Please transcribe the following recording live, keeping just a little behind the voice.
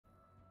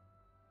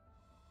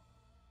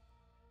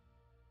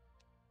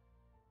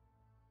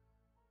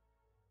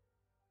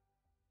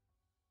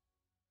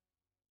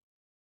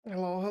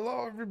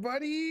Hello,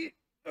 everybody.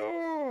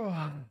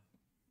 Oh,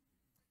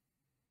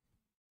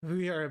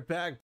 we are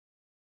back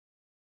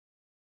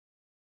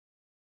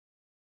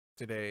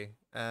today,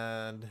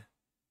 and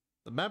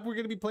the map we're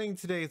going to be playing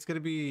today is going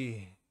to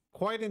be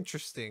quite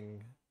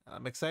interesting.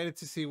 I'm excited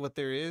to see what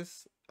there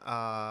is.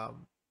 I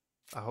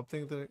hope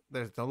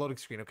there's no loading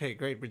screen. Okay,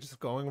 great. We're just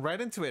going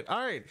right into it.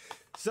 All right,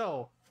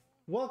 so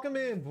welcome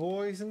in,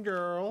 boys and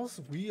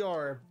girls. We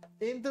are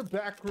in the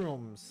back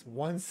rooms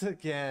once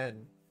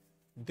again.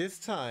 This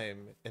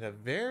time in a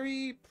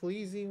very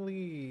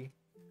pleasingly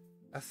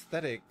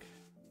aesthetic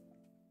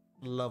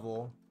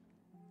level,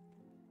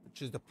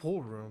 which is the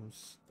pool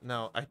rooms.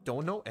 Now, I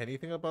don't know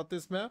anything about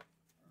this map.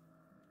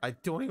 I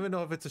don't even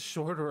know if it's a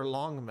short or a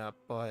long map,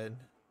 but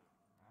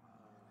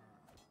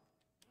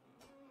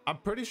I'm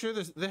pretty sure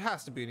there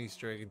has to be an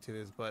Easter egg into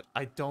this, but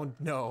I don't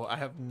know. I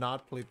have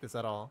not played this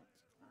at all.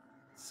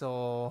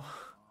 So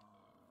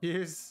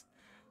here's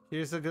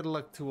a good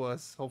luck to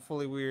us.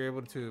 Hopefully we're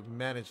able to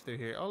manage through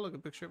here. Oh, look, a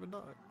picture of a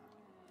dog.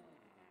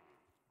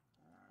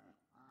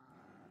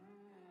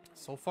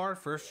 So far,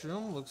 first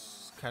room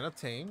looks kind of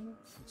tame.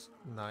 Looks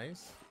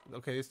nice.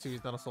 Okay, this TV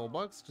is not a soul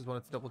box. Just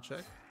wanted to double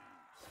check.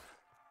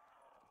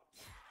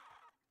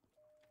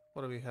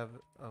 What do we have?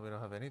 Oh, we don't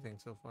have anything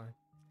so far.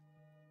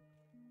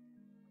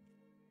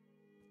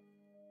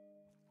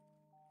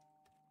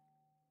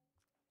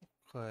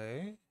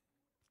 Okay.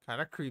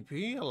 Kind of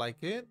creepy. I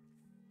like it.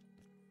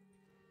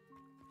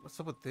 What's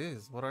up with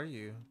this? What are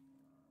you?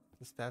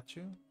 The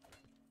statue?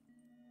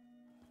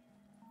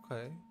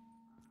 Okay.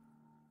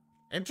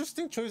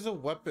 Interesting choice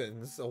of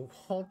weapons. A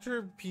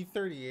Walter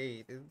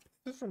P38.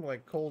 This is from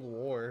like Cold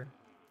War.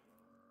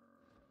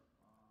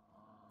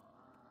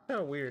 Kind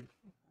of weird.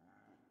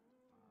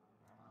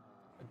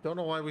 I don't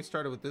know why we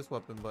started with this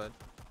weapon, but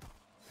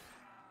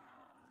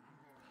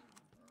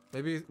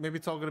maybe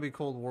it's all gonna be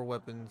Cold War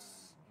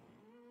weapons.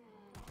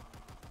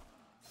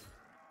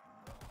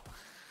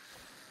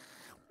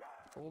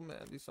 Oh man,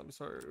 these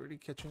zombies are already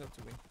catching up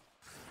to me.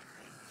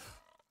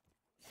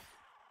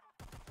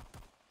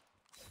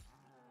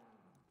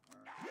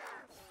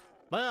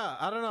 But yeah,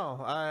 I don't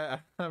know.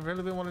 I've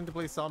really been wanting to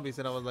play zombies,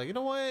 and I was like, you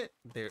know what?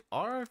 There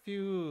are a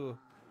few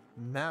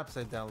maps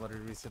I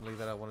downloaded recently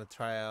that I want to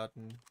try out,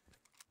 and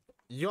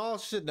y'all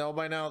should know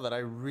by now that I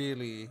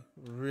really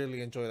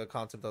enjoy the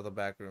concept of the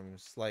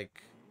backrooms,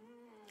 like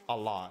a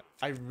lot.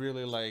 I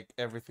really like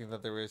everything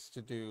that there is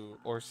to do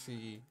or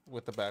see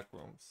with the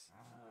backrooms,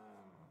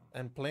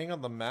 and playing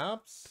on the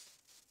maps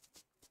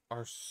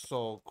are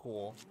so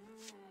cool.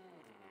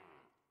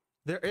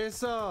 There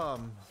is a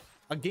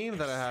game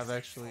that I have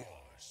actually.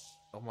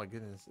 Oh my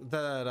goodness,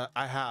 that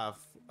I have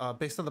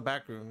based on the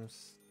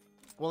backrooms.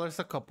 Well, there's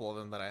a couple of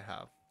them that I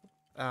have.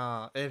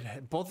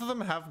 Both of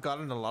them have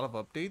gotten a lot of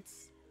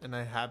updates, and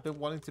I have been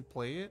wanting to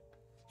play it.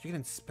 You can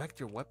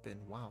inspect your weapon.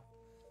 Wow.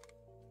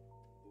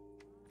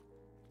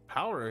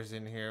 Power is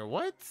in here.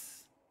 What?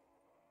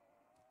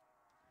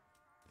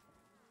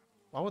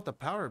 Why would the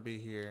power be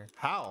here?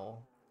 How?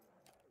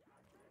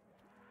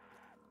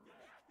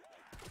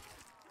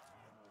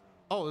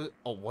 Oh,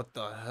 what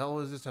the hell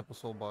is this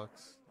episode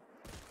box?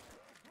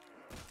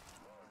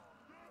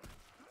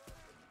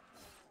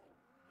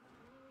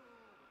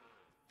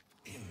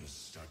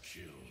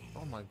 Insta-kill.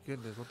 Oh my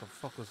goodness, what the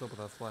fuck was up with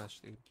that flash,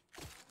 dude?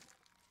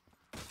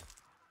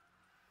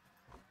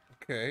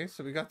 Okay,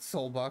 so we got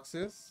soul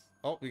boxes.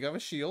 Oh, we got a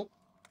shield.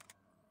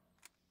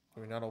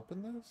 Can we not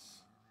open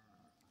this?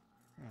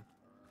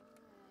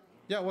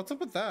 Yeah, what's up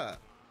with that?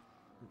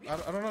 I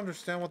don't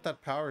understand what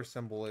that power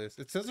symbol is.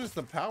 It says there's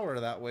the power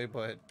that way,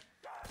 but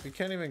we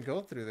can't even go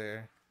through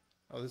there.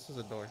 Oh, this is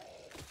a door.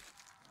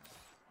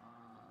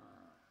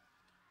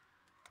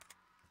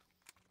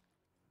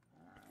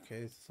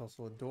 Okay, this is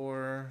also a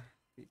door.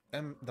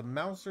 The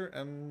Mauser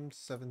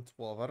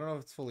M712. I don't know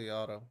if it's fully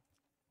auto.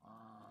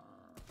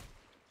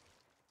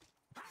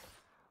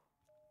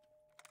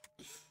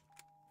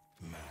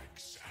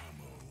 Max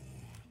ammo.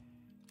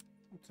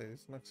 Let's say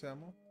this max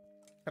ammo.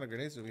 What kind of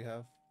grenades do we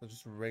have? They're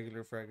just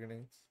regular frag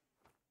grenades.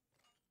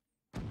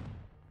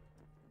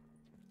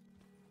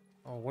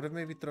 Oh, what if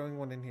maybe throwing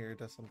one in here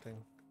does something?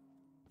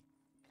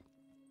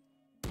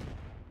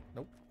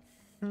 Nope.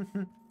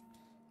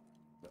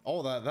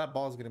 Oh, that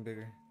ball's getting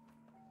bigger.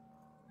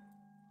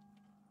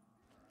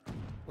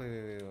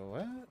 Wait,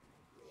 what?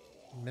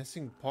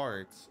 Missing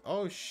parts.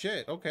 Oh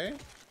shit, okay.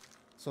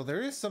 So there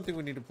is something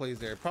we need to place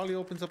there. It probably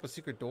opens up a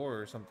secret door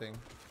or something.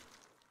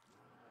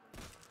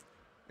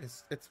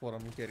 It's what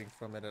I'm getting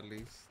from it, at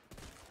least.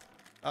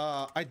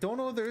 I don't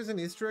know if there is an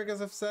Easter egg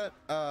as I've said.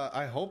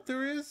 I hope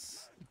there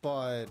is,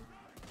 but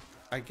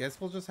I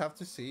guess we'll just have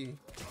to see.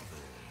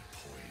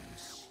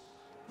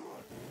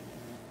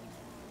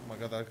 Oh my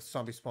god, that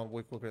zombie spawned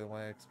way quicker than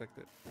what I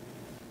expected.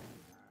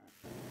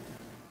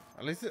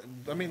 At least,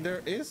 I mean,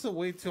 there is a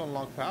way to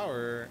unlock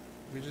power.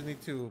 We just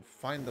need to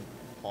find the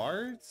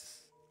parts.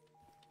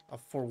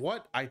 For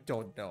what? I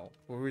don't know.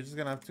 But we're just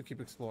gonna have to keep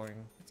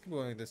exploring. Let's keep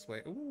going this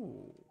way.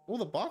 Ooh. Oh,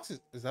 the box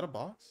is that a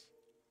box?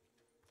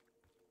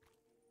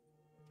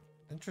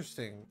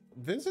 Interesting.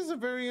 This is a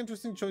very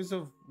interesting choice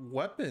of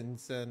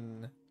weapons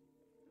and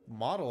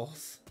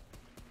models.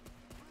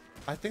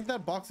 I think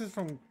that box is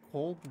from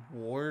Cold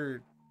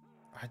War.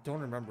 I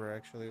don't remember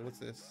actually. What's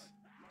this?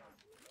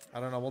 I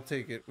don't know. We'll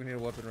take it. We need a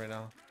weapon right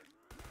now.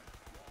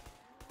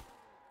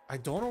 I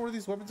don't know where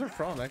these weapons are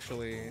from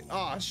actually.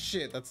 Ah,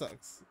 shit. That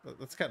sucks.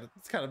 That's kind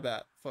of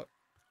bad. Fuck.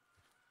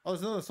 Oh,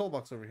 there's another soul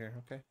box over here.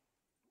 Okay.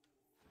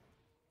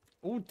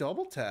 Oh,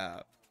 double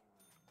tap.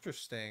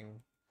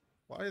 Interesting.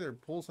 Why are there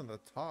pools on the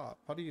top?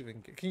 How do you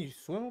even get... Can you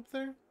swim up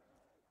there?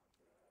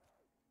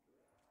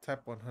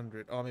 Tap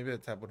 100. Oh, maybe a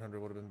tap 100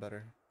 would have been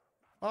better.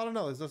 I don't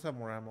know. This does have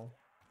more ammo.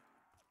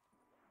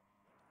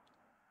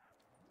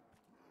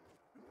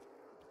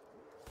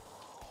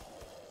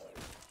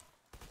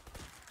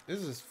 This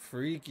is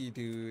freaky,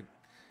 dude.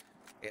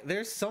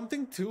 There's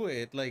something to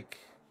it. Like,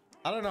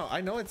 I don't know.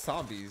 I know it's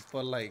zombies,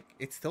 but like,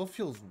 it still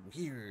feels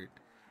weird.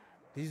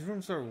 These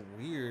rooms are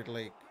weird.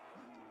 Like,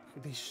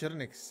 they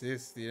shouldn't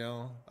exist, you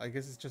know? I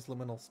guess it's just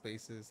liminal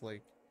spaces.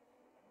 Like,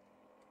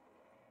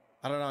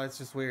 I don't know. It's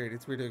just weird.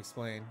 It's weird to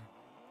explain.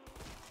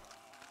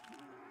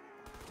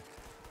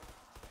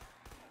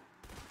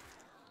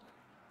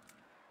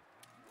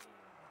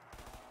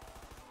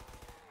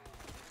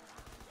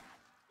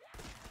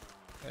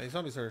 Yeah, these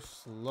zombies are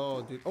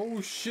slow, dude. Oh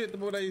shit, the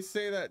moment I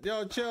say that.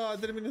 Yo, chill, I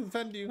didn't mean to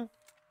offend you.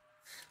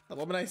 The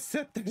moment I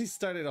said that, he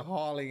started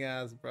hauling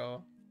ass,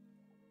 bro.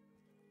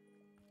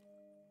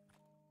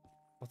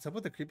 What's up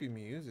with the creepy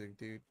music,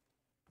 dude?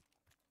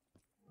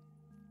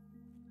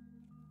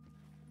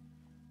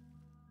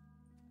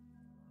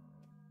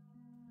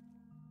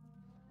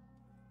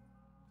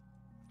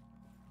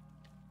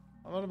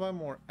 I'm gonna buy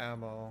more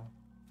ammo.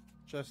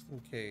 Just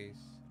in case.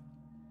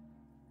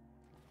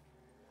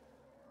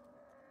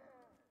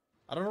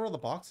 I don't know where the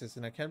box is,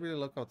 and I can't really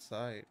look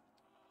outside.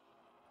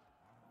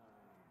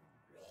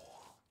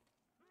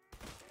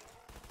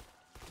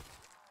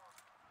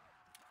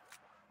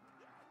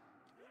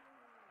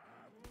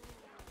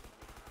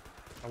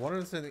 I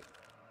wanted to say...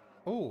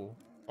 Oh,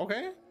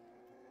 okay.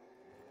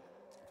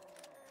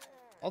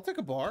 I'll take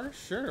a bar.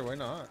 Sure, why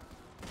not?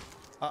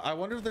 I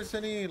wonder if there's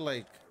any,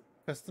 like,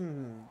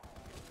 custom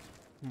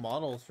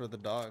models for the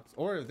dogs.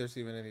 Or if there's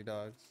even any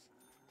dogs.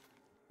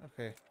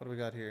 Okay, what do we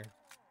got here?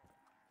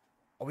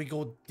 Oh, we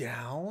go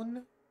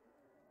down?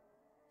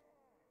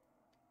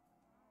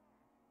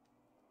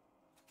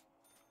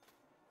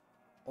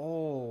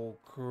 Oh,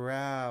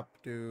 crap,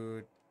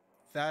 dude.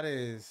 That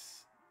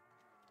is...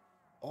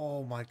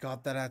 Oh my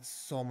god, that adds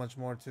so much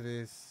more to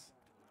this.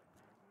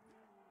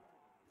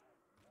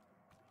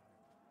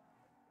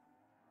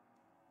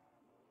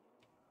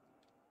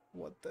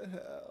 What the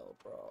hell,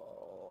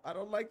 bro? I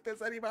don't like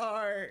this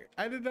anymore.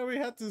 I didn't know we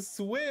had to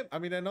swim. I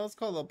mean, I know it's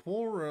called the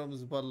pool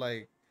rooms, but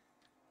like...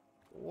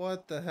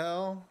 What the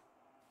hell?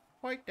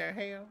 What the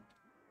hell?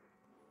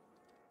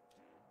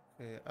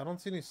 Okay, I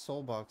don't see any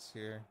soul box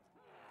here.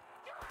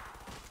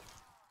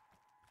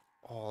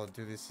 Oh,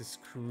 dude, this is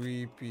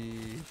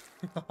creepy.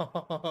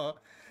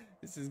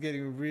 This is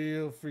getting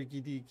real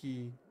freaky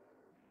deaky.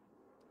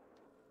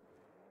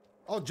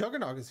 Oh,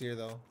 Juggernaut is here,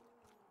 though.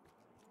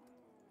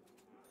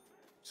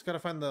 Just gotta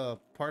find the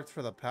parts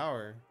for the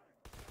power.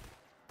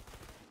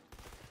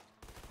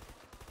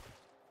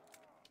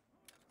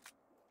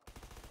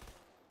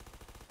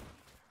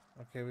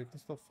 Okay, we can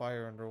still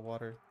fire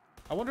underwater.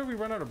 I wonder if we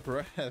run out of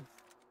breath.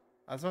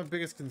 That's my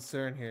biggest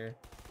concern here.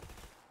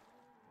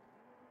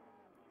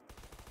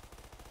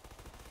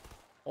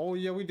 Oh,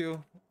 yeah, we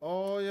do.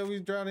 Oh, yeah, we're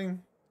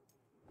drowning.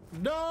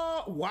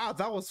 No! Wow,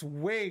 that was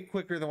way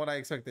quicker than what I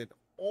expected.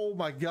 Oh,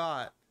 my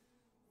God.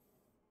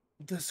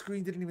 The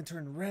screen didn't even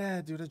turn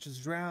red, dude. I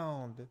just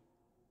drowned.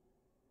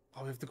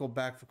 Oh, we have to go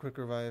back for quick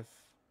revive.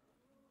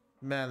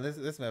 Man,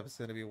 this map is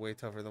going to be way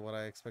tougher than what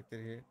I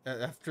expected here.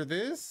 After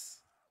this?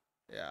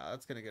 Yeah,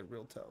 that's going to get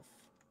real tough.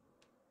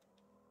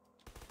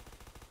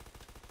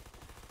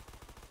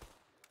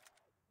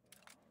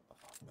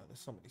 Oh, man, there's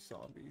so many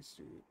zombies,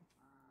 dude.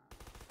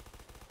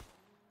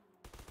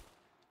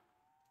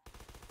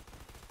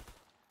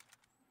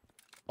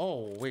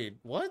 Oh, wait,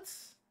 what?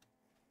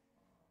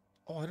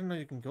 Oh, I didn't know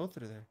you can go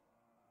through there.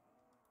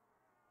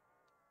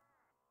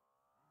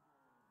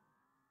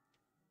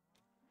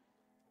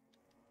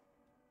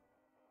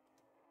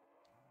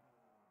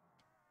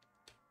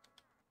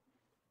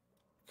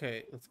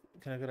 Okay,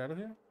 can I get out of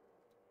here?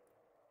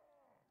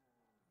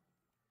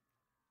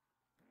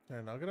 Can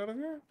I not get out of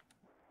here?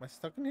 Am I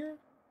stuck in here?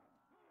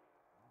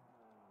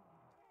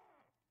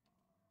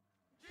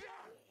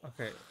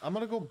 Okay, I'm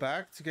gonna go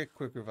back to get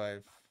quick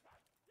revive.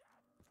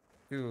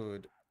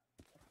 Dude.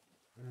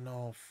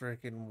 No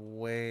freaking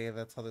way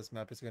that's how this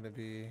map is gonna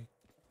be.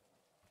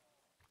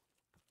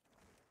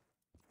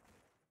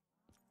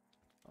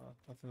 I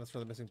think that's for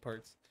the missing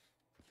parts.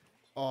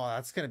 Oh,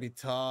 that's gonna be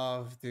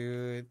tough,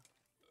 dude.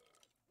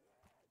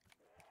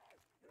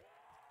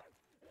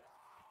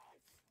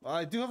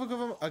 I do have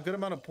a good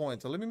amount of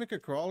points. So let me make a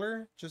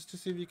crawler just to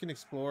see if you can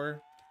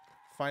explore.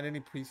 Find any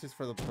pieces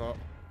for the pro.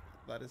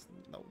 That is...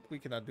 No, we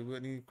cannot do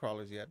any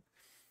crawlers yet.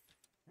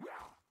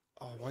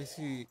 Oh, why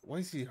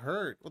is he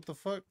hurt? What the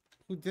fuck?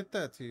 Who did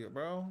that to you,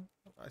 bro?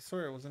 I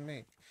swear it wasn't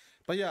me.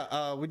 But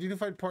yeah, we need to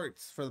find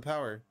parts for the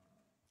power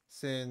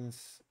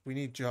since we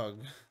need Jug.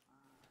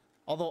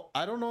 Although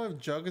I don't know if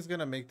Jug is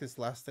gonna make this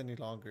last any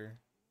longer.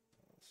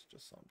 It's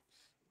just zombies.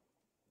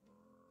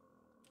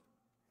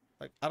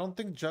 Like, I don't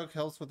think Jug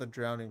helps with the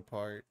drowning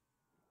part.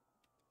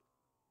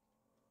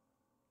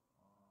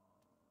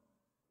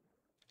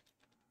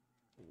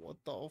 What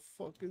the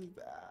fuck is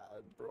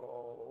that,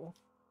 bro?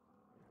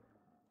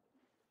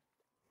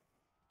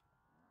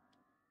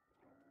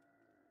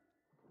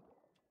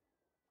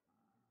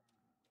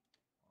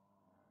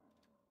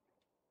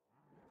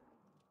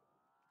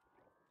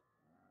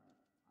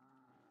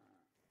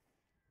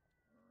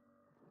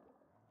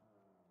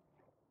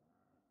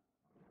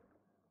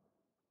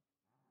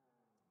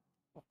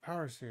 What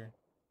power's here?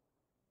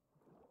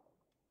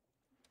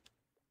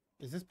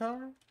 Is this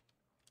power?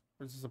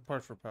 Or is this a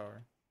part for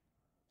power?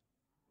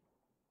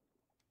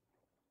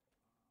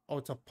 Oh,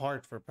 it's a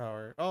part for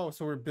power. Oh,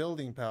 so we're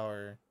building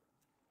power.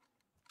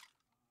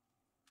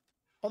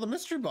 Oh, the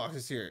mystery box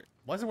is here.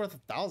 Why is it worth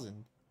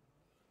 1,000?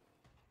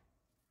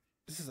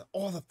 This is...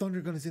 Oh, the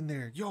thunder gun is in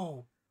there.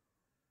 Yo.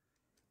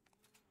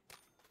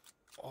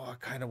 Oh, I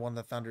kind of want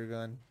the thunder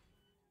gun.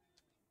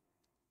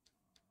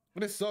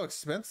 But it's so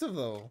expensive,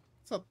 though.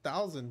 It's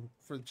 1,000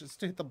 for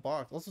just to hit the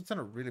box. Also, it's in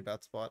a really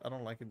bad spot. I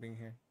don't like it being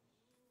here.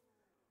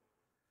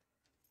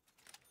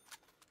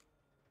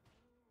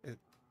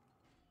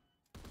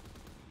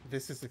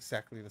 This is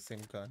exactly the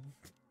same gun.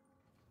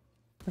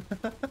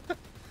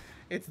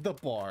 It's the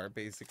bar,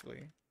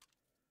 basically.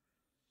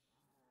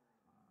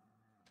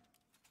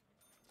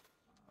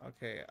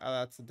 Okay,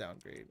 that's a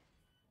downgrade.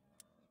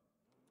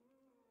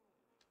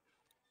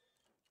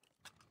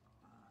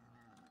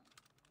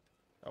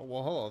 Oh,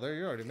 well, hello there.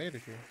 You already made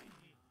it here.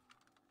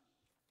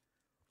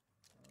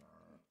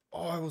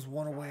 Oh, I was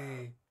one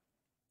away.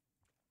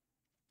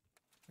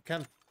 I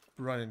can't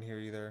run in here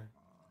either.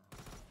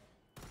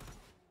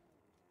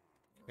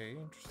 Okay,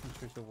 interesting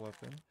choice of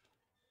weapon.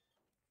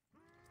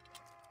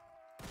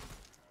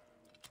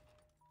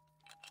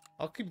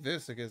 I'll keep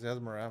this because it has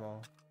more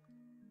ammo.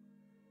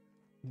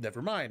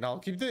 Never mind, I'll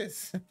keep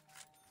this.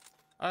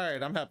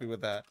 Alright, I'm happy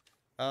with that.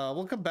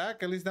 We'll come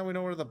back. At least now we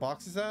know where the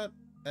box is at.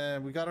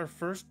 And we got our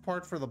first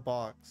part for the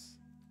box.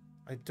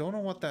 I don't know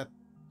what that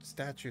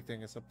statue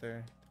thing is up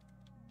there.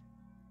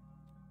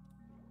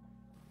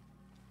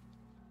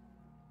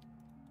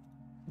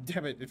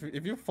 Damn it,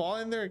 if you fall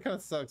in there, it kind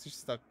of sucks. You're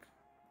stuck.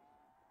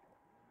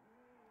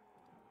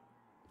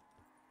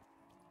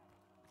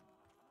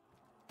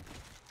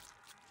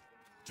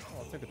 Oh,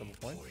 I'll take a double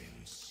point.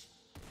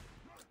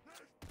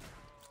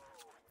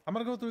 I'm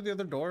gonna go through the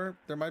other door.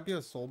 There might be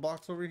a soul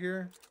box over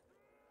here.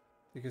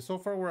 Because so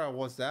far where I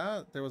was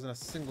at, there wasn't a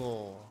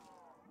single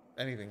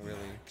anything really.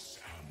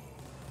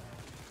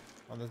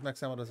 Oh, this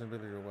max ammo doesn't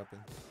really your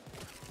weapons.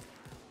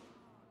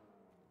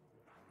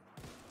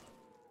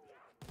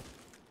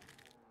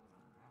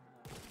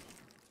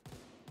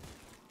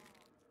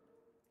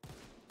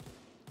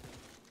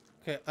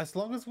 Okay, as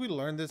long as we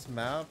learn this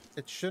map,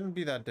 it shouldn't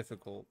be that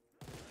difficult.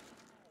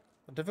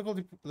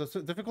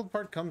 The difficult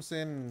part comes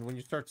in when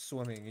you start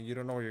swimming and you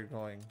don't know where you're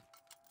going.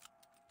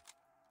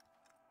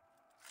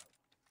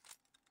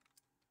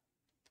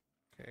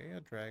 Okay,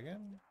 a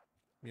dragon.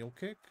 Mule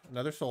kick.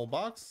 Another soul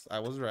box. I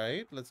was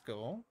right. Let's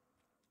go.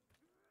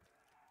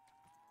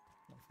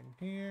 Nothing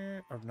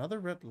here. Another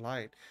red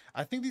light.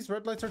 I think these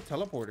red lights are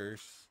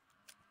teleporters.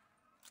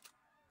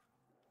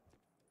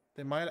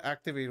 They might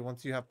activate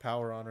once you have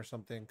power on or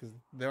something. Because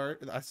there are...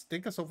 I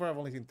think so far I've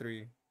only seen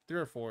 3. 3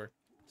 or 4.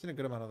 I've seen a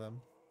good amount of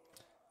them.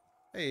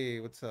 Hey,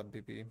 what's up,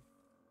 BP?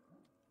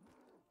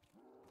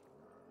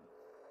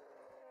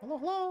 Hello,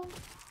 hello.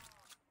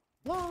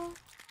 Hello.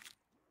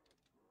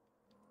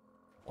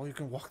 Oh, you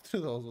can walk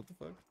through those. What the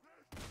fuck?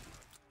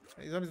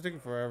 Hey, these zombies taking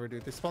forever,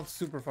 dude. They spawn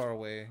super far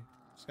away.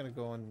 Just gonna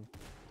go and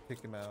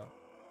pick him out.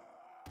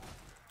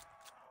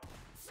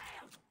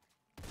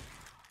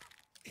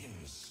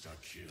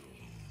 Insta-kill.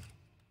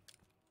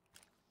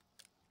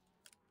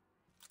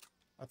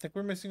 I think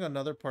we're missing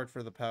another part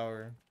for the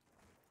power.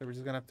 So we're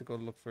just gonna have to go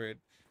look for it.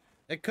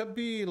 It could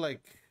be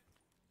like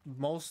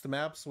most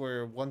maps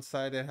where one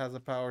side it has a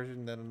power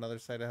and then another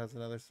side it has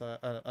another side,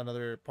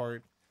 another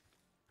part.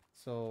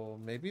 So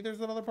maybe there's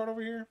another part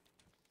over here.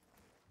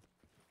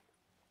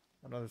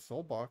 Another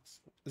soul box.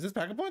 Is this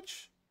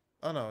Pack-a-Punch?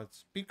 Oh no,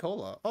 it's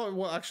B-Cola. Oh,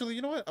 well, actually,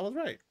 you know what? I was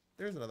right.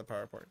 There's another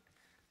power part.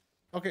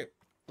 Okay,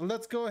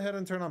 let's go ahead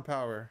and turn on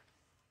power.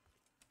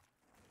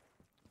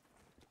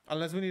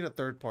 Unless we need a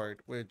third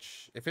part,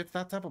 which, if it's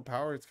that type of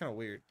power, it's kind of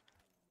weird.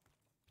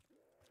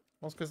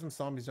 Most custom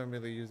zombies don't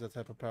really use that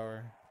type of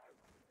power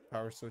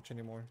switch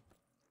anymore.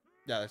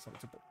 Yeah, there's some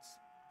supports.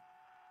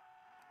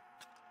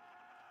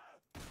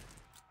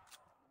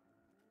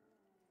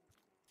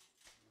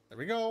 There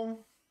we go.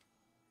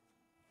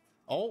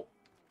 Oh.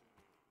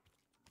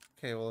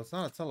 Okay, well, it's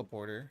not a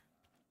teleporter,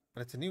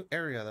 but it's a new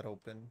area that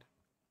opened.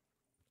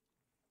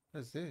 What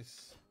is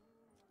this?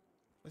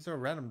 Why is there a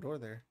random door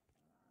there?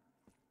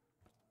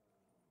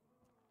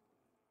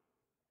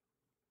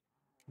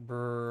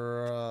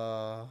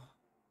 Bruh.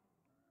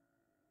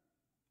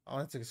 I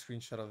want to take a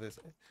screenshot of this.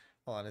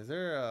 Hold on, is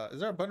there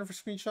a button for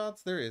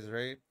screenshots? There is,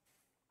 right?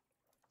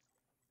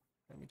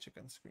 Let me check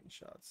on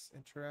screenshots.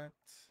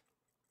 Interact.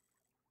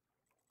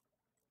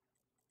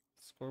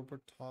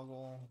 Scoreboard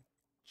toggle.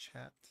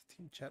 Chat.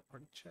 Team chat,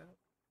 party chat.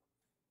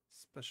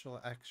 Special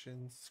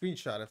actions.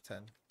 Screenshot of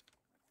 10.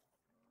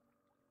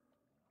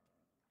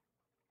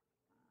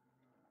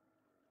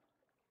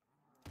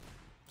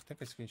 I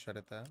think I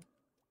screenshotted that.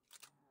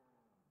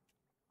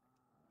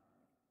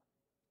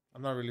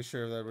 I'm not really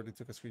sure if I really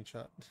took a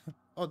screenshot.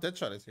 Oh,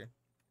 Deadshot is here.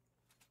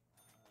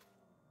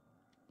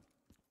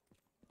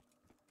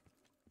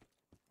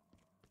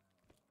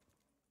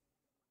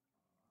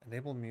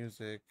 Enable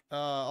music.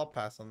 I'll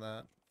pass on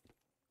that.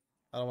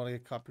 I don't want to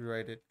get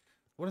copyrighted.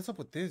 What is up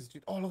with this,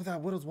 dude? Oh, look at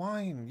that Widow's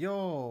Wine.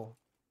 Yo.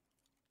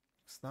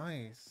 Looks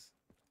nice.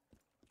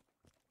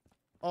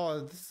 Oh,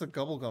 this is a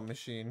bubblegum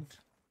machine.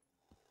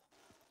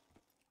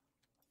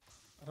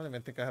 I don't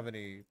even think I have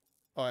any.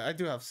 Oh, I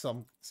do have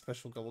some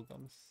special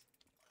bubblegums.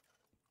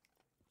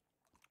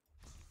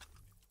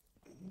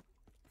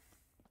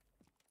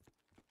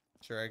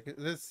 Sure,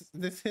 this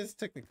is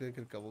technically a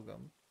good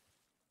bubblegum.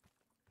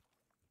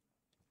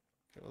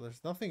 Okay, well,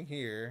 there's nothing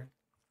here.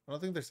 I don't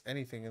think there's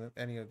anything in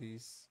any of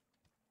these.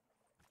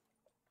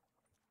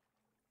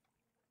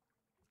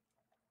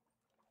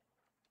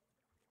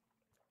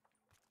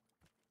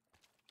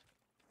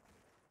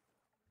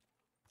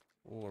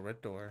 Oh, a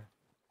red door.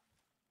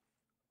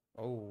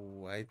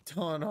 Oh, I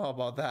don't know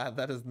about that.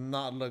 That does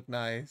not look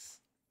nice.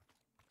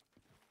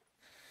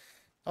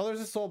 Oh, there's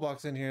a soul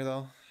box in here,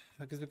 though.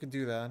 I guess we could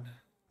do that.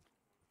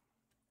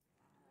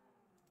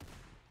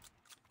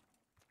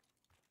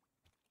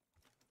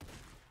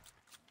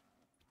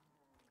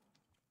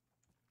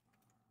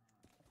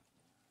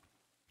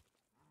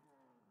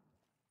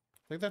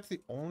 I think that's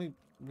the only...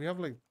 We have,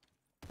 like,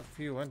 a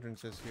few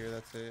entrances here.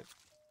 That's it.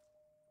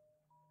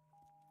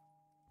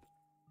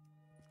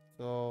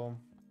 So...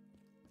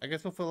 I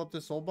guess we'll fill up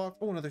this soul box.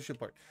 Oh, another ship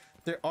part.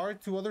 There are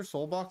 2 other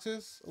soul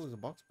boxes. Oh, there's a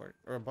box part.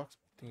 Or a box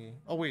thingy.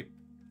 Oh, wait.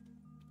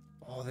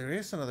 Oh, there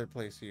is another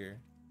place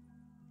here.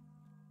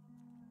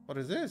 What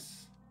is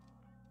this?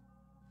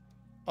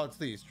 Oh, it's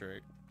the Easter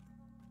egg.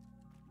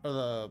 Or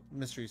the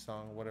mystery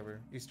song,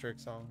 whatever. Easter egg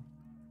song.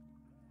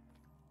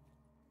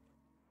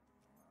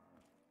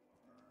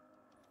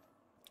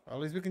 Well,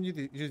 at least we can use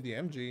the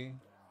MG.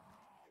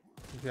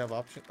 If we have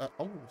option.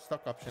 Oh,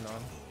 stock option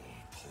on.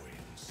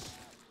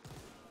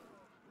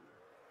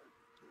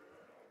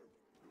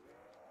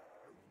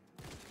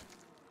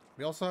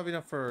 We also have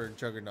enough for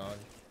Juggernaut.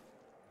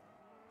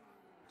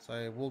 So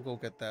I will go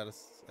get that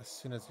as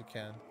soon as we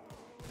can.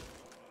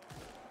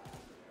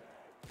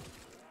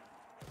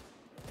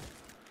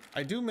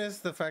 I do miss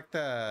the fact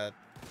that...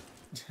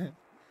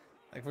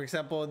 like, for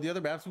example, the other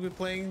maps we've been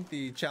playing,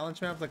 the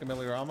challenge maps like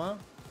Ameliorama,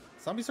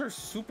 zombies are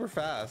super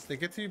fast. They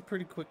get to you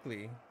pretty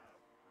quickly.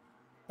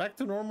 Back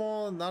to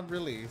normal, not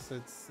really. So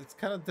it's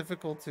kind of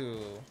difficult to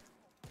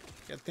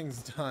get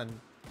things done.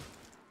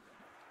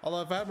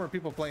 Although if I had more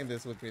people playing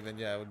this with me, then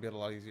yeah, it would be a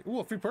lot easier. Ooh,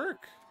 a free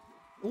perk.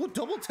 Ooh,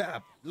 double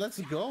tap. Let's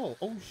go.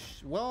 Oh,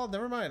 well,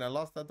 never mind. I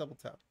lost that double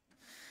tap.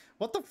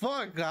 What the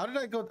fuck? How did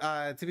I go?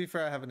 To be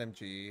fair, I have an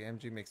MG.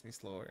 MG makes me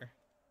slower.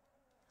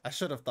 I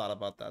should have thought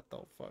about that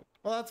though. Fuck.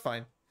 Well, that's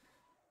fine.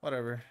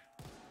 Whatever.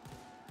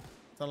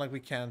 It's not like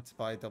we can't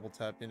buy double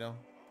tap, you know?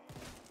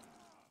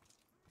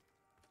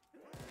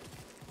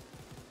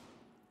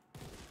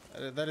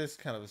 That is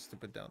kind of a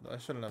stupid down though. I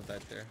shouldn't have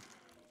died there.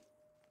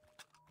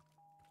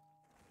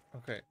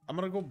 Okay, I'm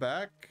gonna go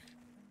back.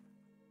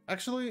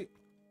 Actually,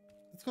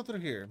 let's go through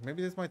here.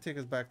 Maybe this might take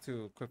us back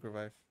to quick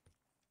revive.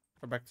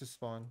 Or back to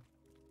spawn.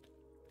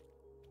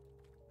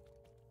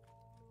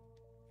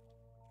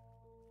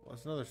 Well,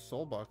 there's another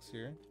soul box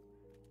here.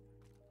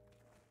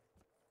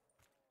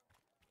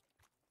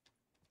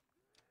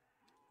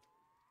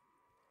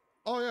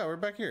 Oh yeah, we're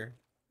back here.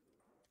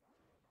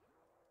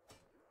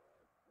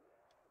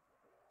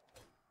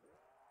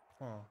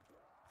 Oh.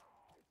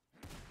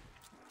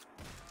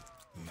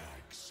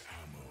 Max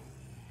ammo.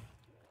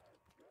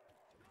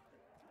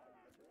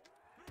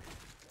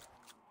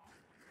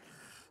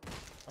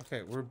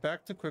 Okay, we're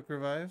back to quick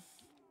revive.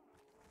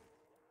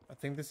 I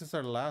think this is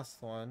our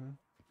last one.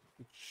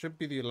 It should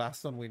be the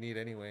last one we need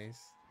anyways.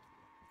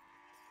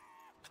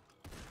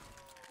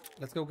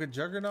 Let's go get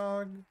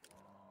Juggernog.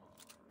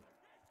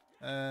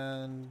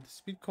 And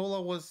Speed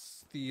Cola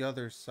was the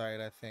other side,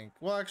 I think.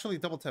 Well, actually,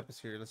 double tap is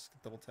here. Let's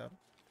get double tap.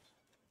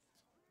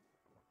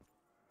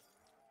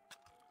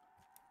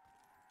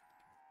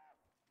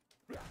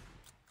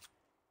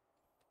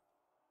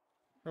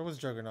 Where was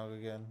Juggernog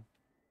again?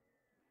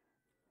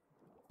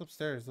 It's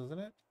upstairs, doesn't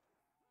it?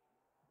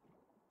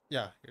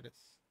 Yeah, here it is.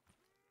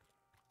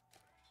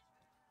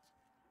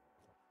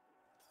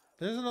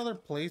 There's another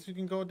place we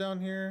can go down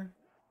here.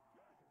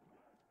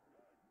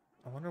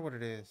 I wonder what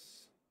it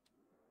is.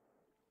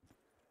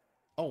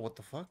 Oh, what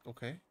the fuck?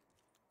 Okay.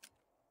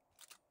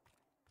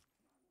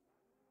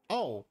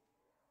 Oh.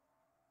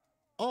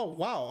 Oh,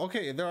 wow.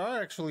 Okay, there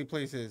are actually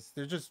places.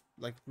 They're just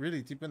like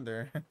really deep in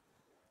there.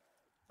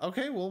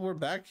 Okay, well, we're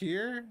back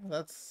here.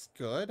 That's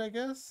good, I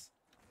guess.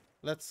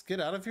 Let's get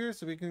out of here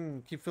so we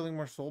can keep filling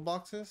more soul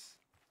boxes.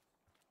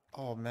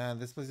 Oh man,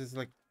 this place is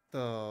like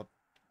the,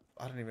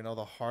 I don't even know,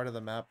 the heart of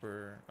the map,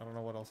 or I don't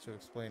know what else to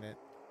explain it.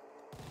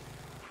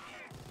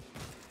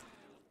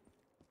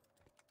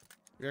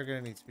 We are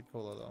gonna need speed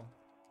cola though.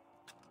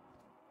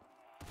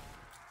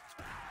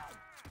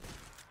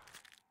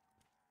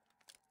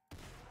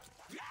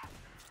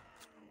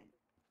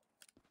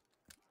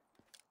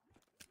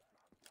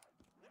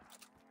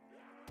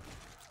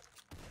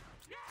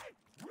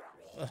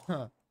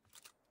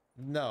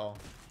 No.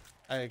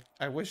 I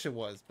wish it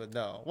was, but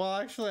no. Well,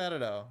 actually, I don't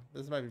know.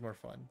 This might be more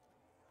fun.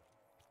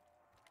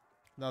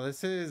 No,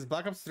 this is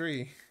Black Ops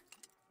 3,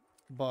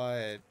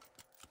 but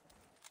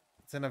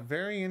it's in a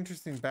very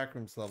interesting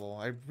backrooms level.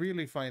 I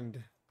really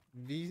find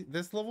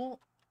this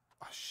level.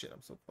 Oh shit,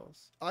 I'm so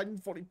close. I'm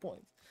 40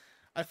 points.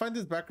 I find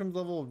this backrooms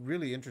level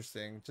really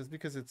interesting just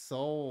because it's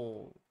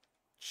so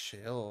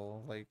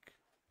chill. Like,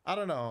 I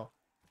don't know.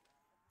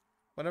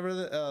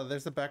 Whenever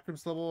there's a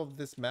backrooms level of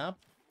this map,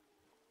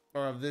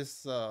 or of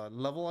this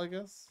level, I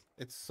guess,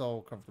 it's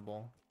so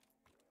comfortable.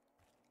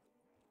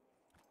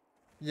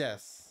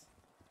 Yes.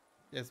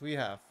 Yes, we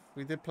have.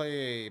 We did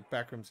play a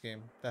backrooms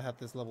game that had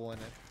this level in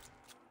it.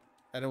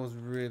 And it was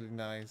really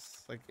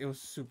nice. Like, it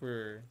was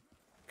super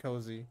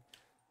cozy.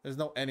 There's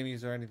no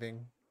enemies or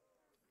anything.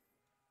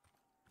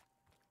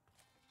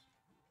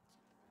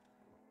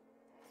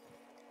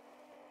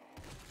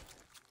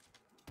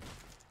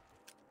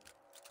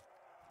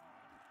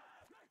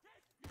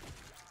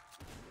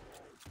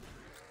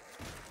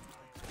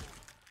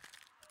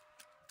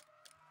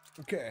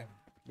 Okay.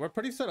 We're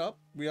pretty set up.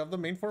 We have the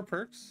main 4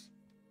 perks.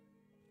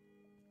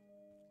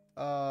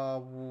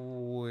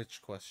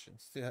 Which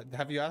questions?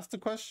 Have you asked the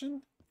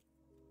question?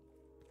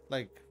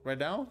 Like, right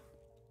now?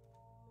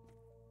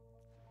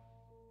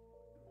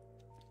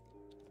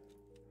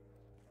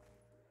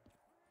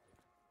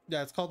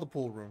 Yeah, it's called the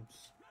pool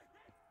rooms.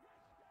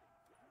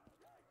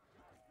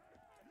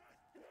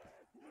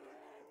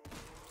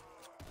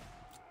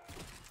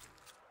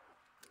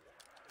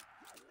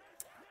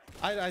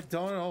 I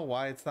don't know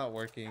why it's not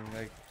working.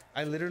 Like,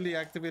 I literally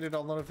activated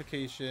all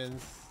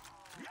notifications.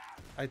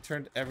 I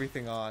turned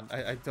everything on.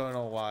 I don't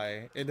know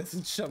why. It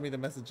doesn't show me the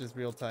messages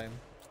real time.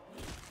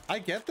 I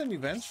get them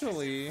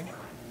eventually.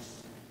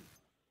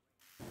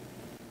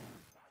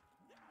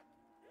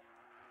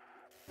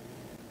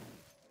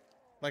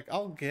 Like,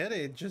 I'll get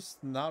it,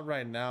 just not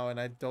right now, and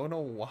I don't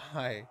know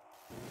why.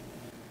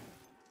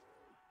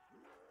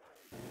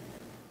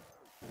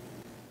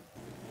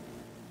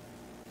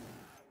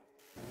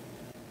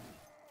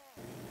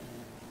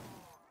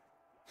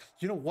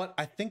 You know what?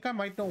 I think I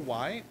might know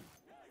why.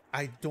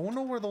 I don't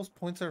know where those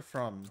points are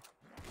from.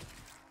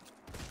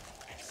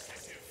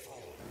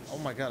 Oh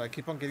my god, I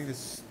keep on getting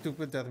this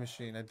stupid death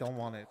machine. I don't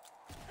want it.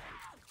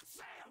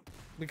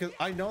 Because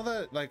I know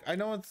that, like, I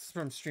know it's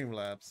from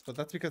Streamlabs, but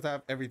that's because I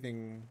have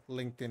everything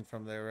linked in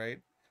from there,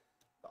 right?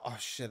 Oh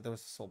shit, there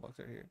was a soul box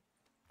right here.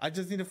 I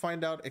just need to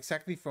find out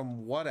exactly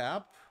from what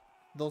app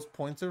those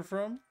points are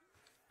from.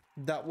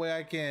 That way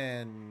I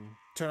can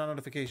turn on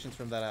notifications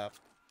from that app.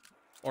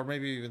 Or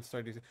maybe even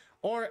start using.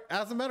 Or,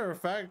 as a matter of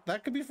fact,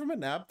 that could be from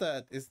an app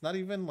that is not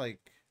even, like,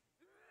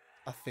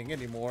 a thing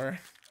anymore.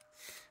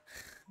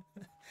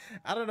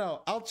 I don't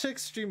know. I'll check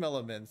Stream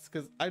Elements,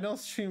 because I know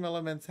Stream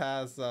Elements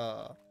has,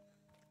 oh,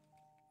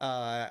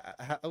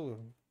 gotta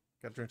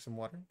drink some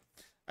water.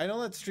 I know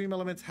that Stream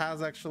Elements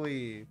has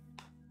actually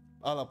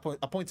a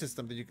point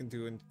system that you can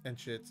do and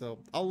shit, so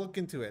I'll look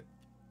into it.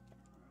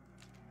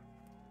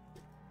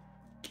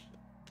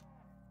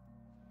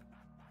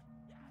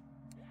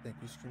 Thank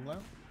you,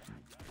 Streamlab.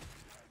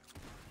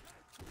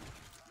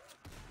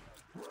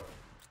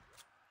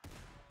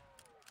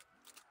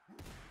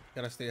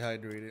 Gotta stay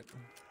hydrated.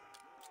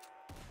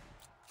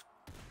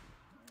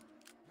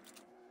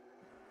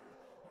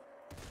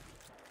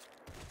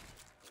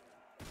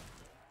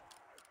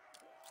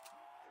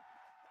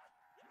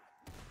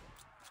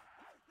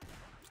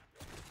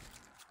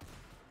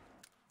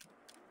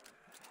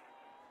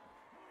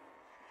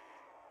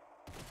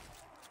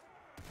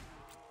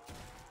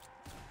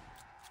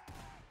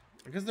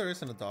 I guess there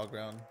isn't a dog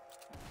round.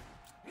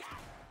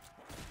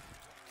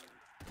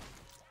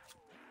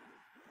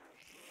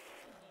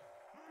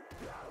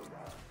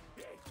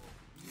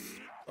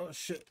 Oh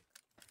shit.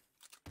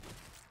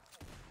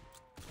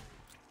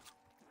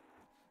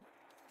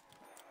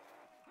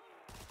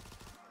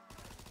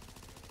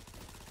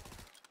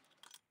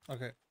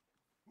 Okay.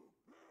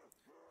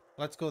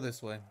 Let's go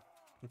this way.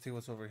 Let's see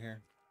what's over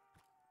here.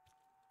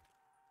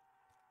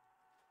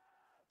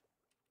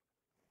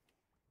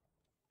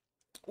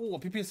 Oh, a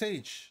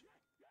PPSH.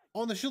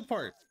 Oh, and the shield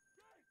part.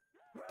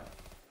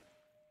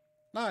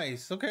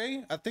 Nice.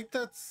 Okay. I think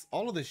that's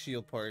all of the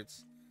shield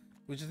parts.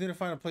 We just need to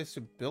find a place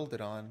to build it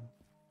on.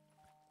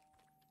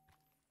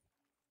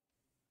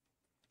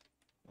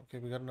 Okay,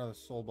 we got another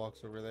soul box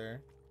over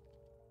there.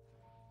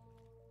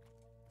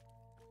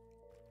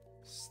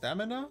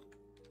 Stamina?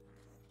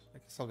 I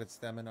guess I'll get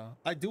stamina.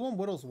 I do want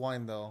Widow's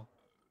Wine though.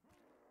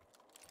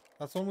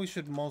 That's one we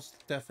should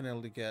most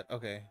definitely get.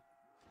 Okay.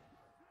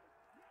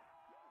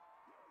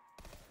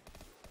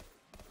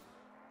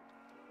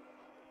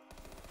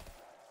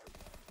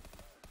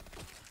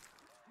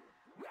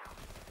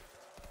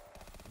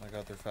 Oh my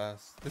god, they're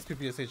fast. This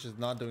PPSH is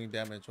not doing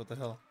damage. What the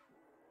hell?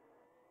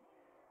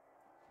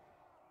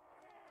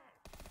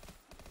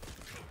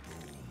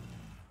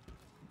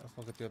 Let's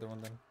look at the other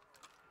one then.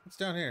 What's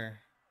down here?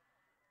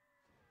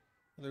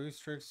 The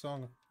Easter egg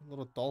song. A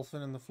little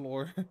dolphin in the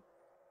floor.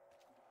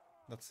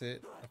 That's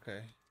it.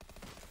 Okay.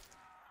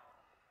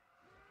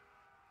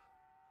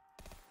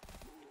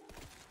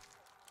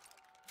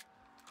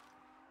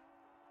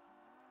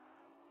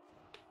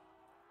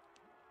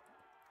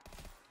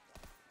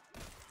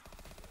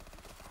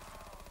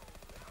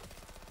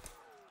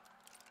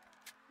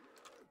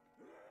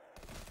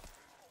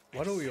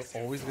 Why do we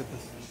always get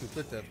this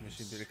stupid death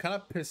machine, dude? It kind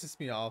of pisses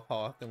me off how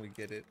often we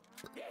get it.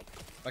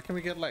 Why can't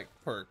we get like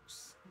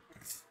perks?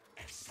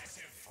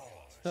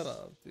 Shut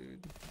up,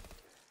 dude.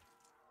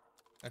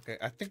 Okay,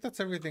 I think that's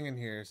everything in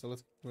here, so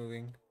let's keep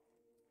moving.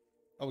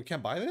 Oh, we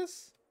can't buy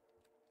this?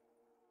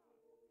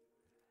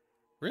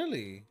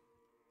 Really?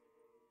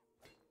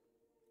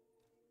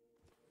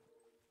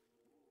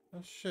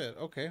 Oh shit,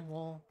 okay,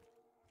 well,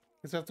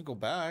 guess I have to go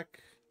back.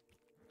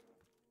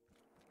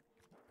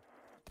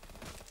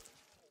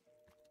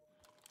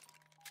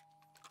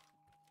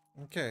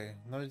 Okay,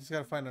 now we just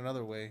gotta find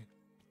another way.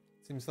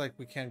 Seems like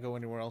we can't go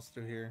anywhere else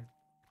through here.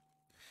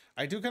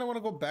 I do kind of want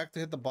to go back to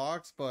hit the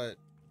box, but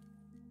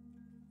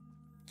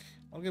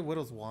I'll get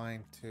Widow's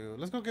Wine too.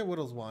 Let's go get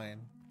Widow's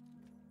Wine.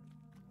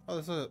 Oh,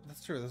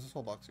 that's true. There's a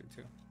whole box here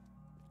too.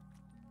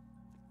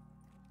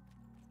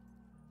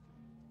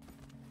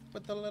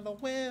 With the little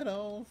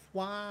Widow's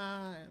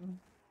Wine.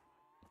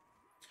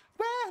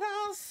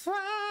 Widow's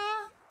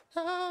Wine.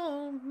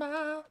 Oh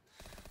my.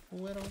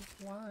 Widow's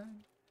Wine.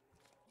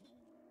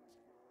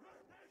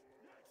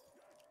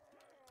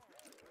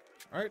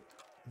 Alright.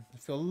 I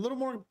feel a little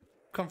more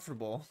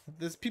comfortable.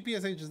 This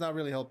PPSH is not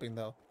really helping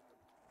though.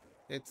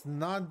 It's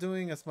not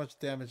doing as much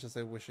damage as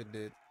I wish it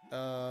did.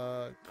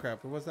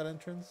 Crap, where was that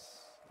entrance?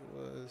 It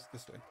was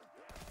this way.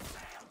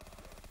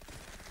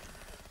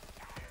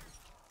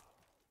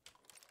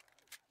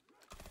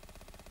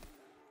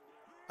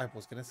 I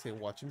was gonna say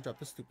watch him drop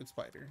the stupid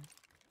spider.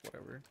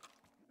 Whatever.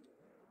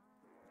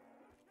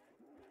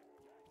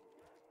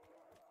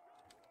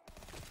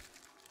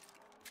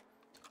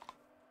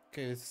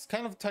 Okay, it's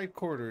kind of tight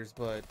quarters,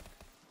 but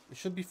it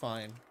should be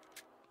fine.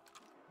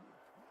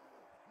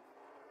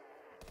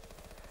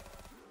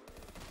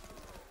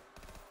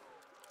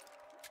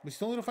 We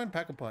still need to find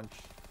Pack-a-Punch,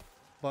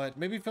 but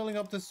maybe filling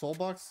up this soul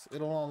box,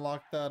 it'll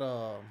unlock that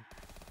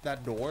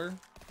that door,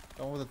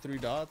 the one with the 3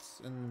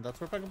 dots, and that's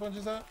where Pack-a-Punch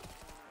is at.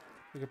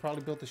 We could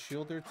probably build the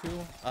shield there too.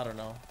 I don't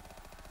know.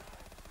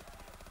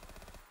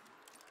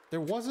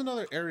 There was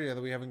another area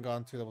that we haven't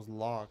gone to that was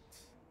locked.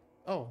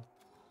 Oh,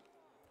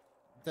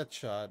 that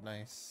shot,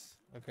 nice.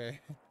 Okay.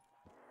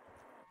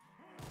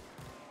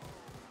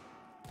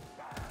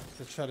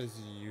 That shot is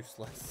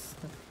useless.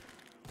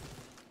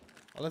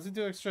 Unless we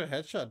do extra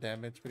headshot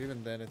damage, but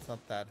even then it's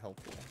not that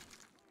helpful.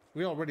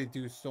 We already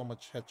do so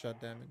much headshot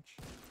damage.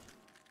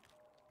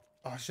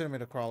 Oh, I should have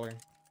made a crawler.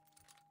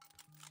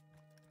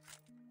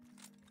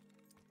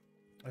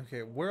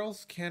 Okay, where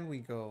else can we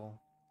go?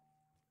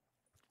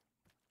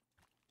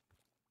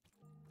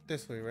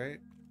 This way, right?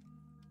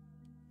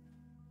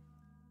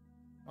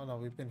 Oh no,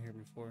 we've been here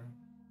before.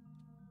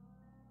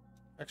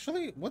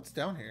 Actually, what's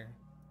down here?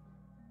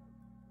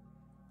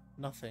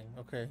 Nothing.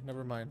 Okay,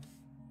 never mind.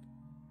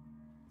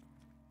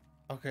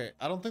 Okay,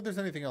 I don't think there's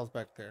anything else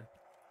back there.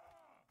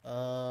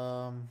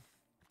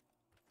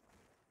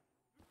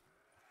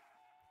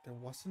 There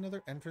was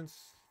another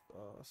entrance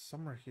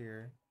somewhere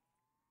here.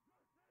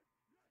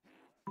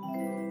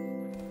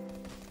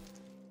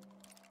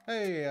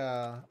 Hey,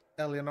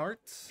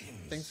 Eleanort.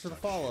 Thanks for the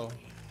follow.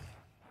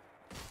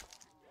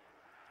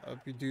 Hope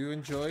you do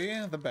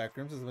enjoy the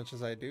backrooms as much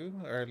as I do,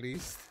 or at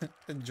least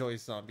enjoy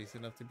zombies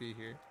enough to be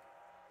here.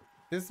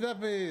 This map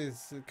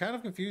is kind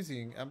of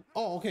confusing.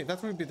 Oh, okay,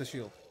 that's where we beat the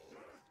shield.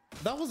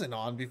 That wasn't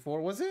on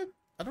before, was it?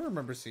 I don't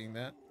remember seeing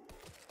that.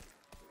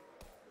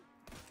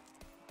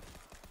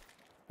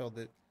 Build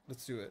it.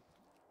 Let's do it.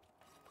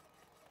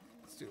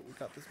 Let's do it. We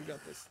got this. We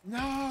got this.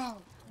 No!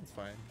 It's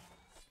fine.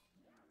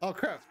 Oh,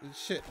 crap.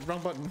 Shit.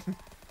 Wrong button.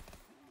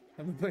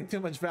 I've been playing too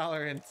much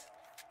Valorant.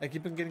 I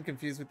keep on getting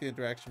confused with the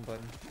interaction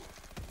button.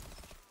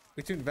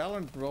 Between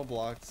Valorant and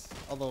Roblox,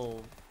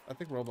 although I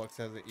think Roblox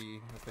has an E,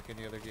 just like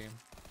any other game.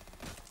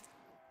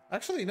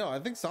 Actually, no, I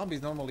think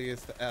zombies normally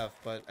is the F,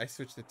 but I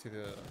switched it to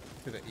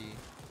the E.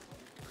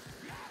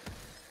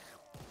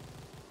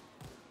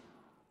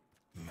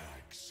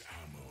 Max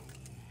ammo.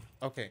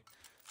 Okay,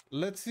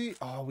 let's see.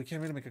 Oh, we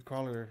can't really make a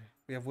crawler.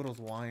 We have Widow's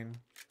Wine.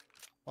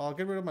 Well, I'll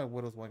get rid of my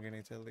Widow's Wine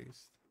grenades at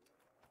least.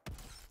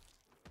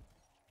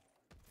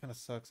 Kind of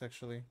sucks,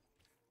 actually.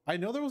 I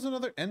know there was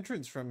another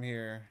entrance from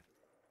here.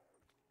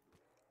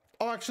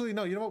 Oh, actually,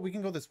 no. You know what? We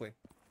can go this way.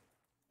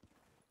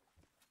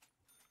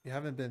 You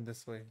haven't been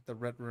this way. The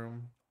red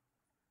room.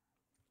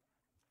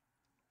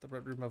 The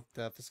red room of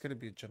death. It's gonna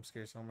be a jump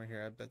scare somewhere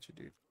here. I bet you,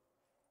 dude.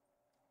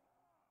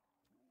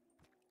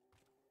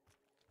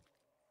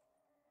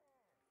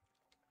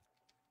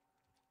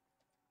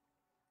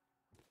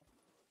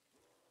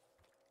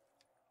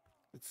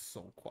 It's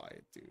so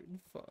quiet, dude.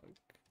 Fuck.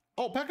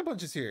 Oh,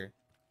 Pack-a-Punch is here.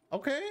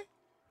 Okay.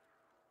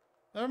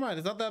 Never mind.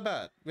 It's not that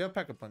bad. We have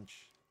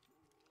Pack-a-Punch.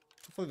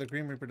 Hopefully the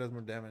Green Reaper does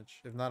more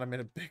damage. If not, I made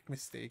a big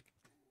mistake.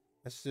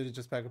 I should have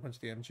just Pack-a-Punch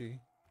the MG.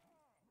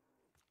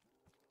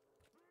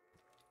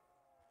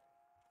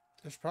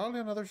 There's probably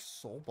another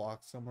soul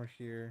box somewhere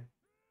here.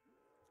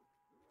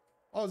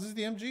 Oh, is this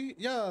the MG?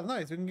 Yeah,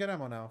 nice. We can get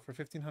ammo now for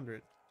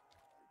 1500.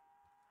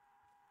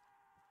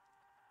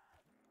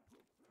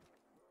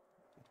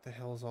 What the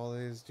hell is all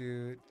this,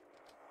 dude?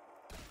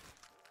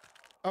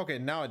 Okay,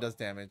 now it does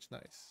damage.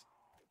 Nice.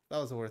 That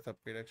was a worth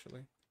upgrade,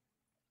 actually.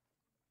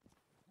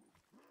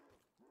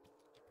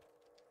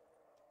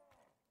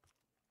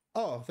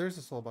 Oh, there's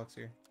a soul box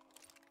here.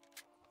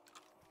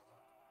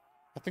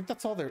 I think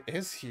that's all there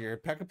is here.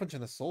 Pack-a-Punch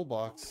in the soul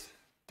box.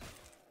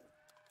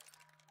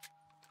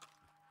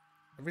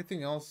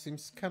 Everything else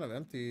seems kind of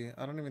empty.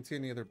 I don't even see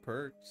any other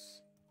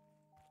perks.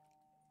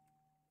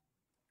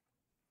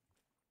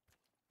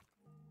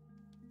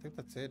 I think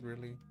that's it,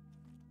 really.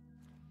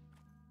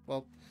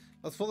 Well,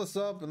 let's fill this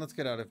up and let's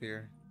get out of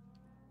here.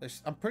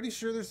 I'm pretty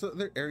sure there's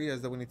other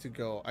areas that we need to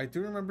go. I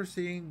do remember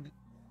seeing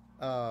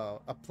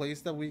a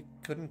place that we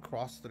couldn't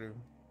cross through.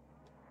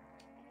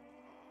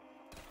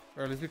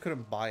 Or at least we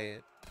couldn't buy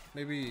it.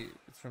 Maybe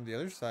it's from the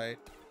other side.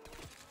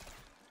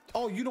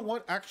 Oh, you know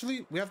what?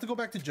 Actually, we have to go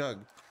back to Jug.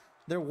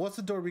 There was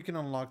a door we can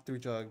unlock through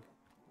Jug.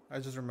 I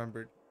just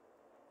remembered.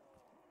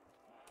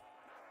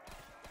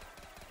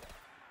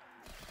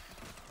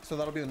 So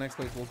that'll be the next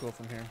place we'll go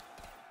from here.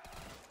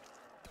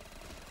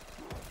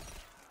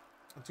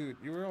 Dude,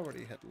 you were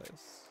already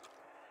headless.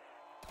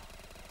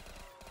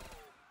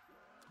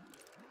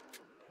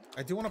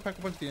 I do want to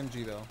Pack-a-Punch the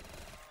MG though.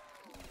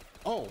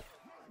 Oh,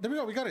 there we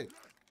go. We got it.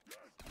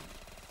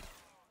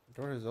 The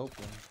door is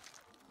open.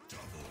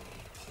 Double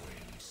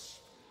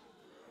points.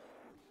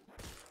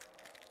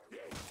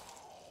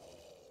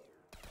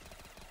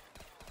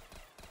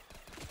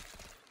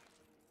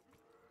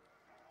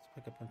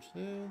 Let's Pack-a-Punch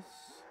this.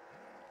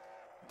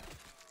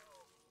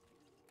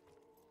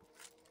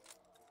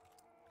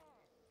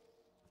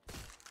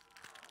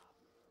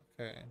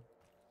 Okay.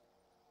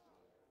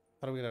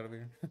 How do we get out of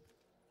here?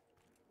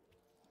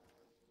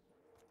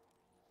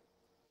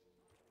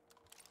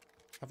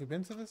 Have we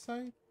been to this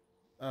side?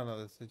 I don't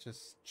know. It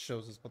just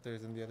shows us what there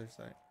is in the other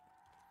side.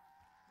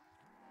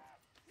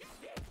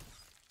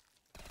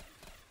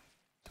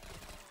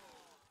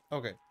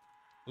 Okay.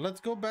 Let's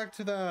go back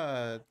to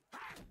the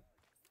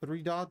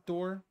 3-dot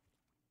door.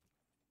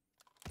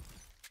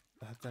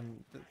 That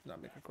did not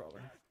make a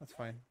crawler. That's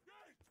fine.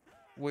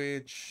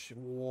 Which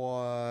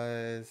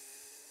was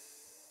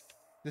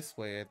this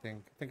way, I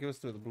think. I think it was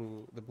through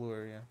the blue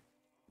area.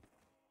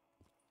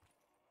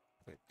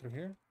 Wait, through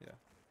here? Yeah.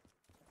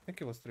 I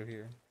think it was through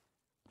here.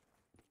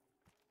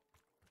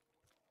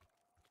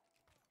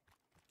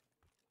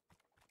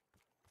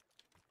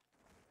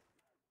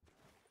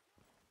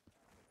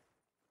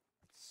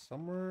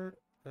 Somewhere.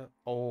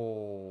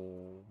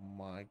 Oh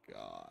my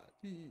god.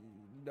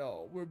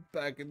 No, we're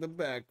back in the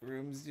back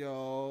rooms,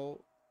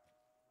 y'all.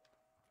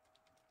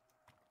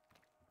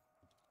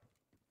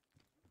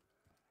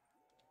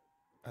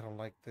 I don't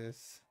like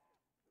this.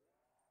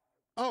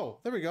 Oh,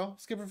 there we go.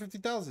 Skip for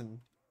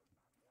 50,000.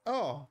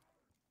 Oh.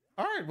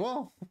 Alright,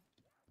 well.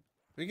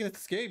 We can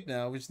escape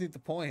now. We just need the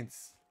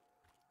points.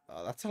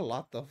 That's a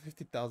lot though.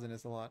 50,000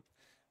 is a lot.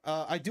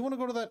 I do want to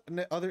go to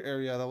that other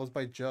area that was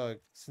by Jug,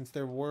 since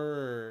there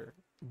were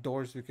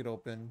doors we could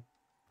open.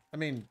 I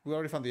mean, we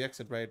already found the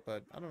exit, right?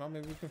 But I don't know.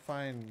 Maybe we can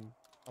find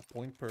a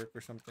point perk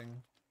or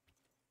something.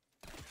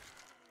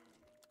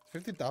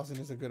 50,000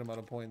 is a good amount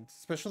of points,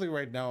 especially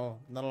right now.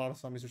 Not a lot of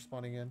zombies are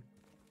spawning in.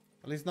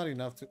 At least not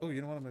enough to. Oh,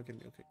 you know what? I'm making.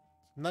 Okay,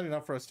 not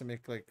enough for us to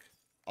make like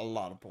a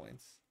lot of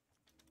points.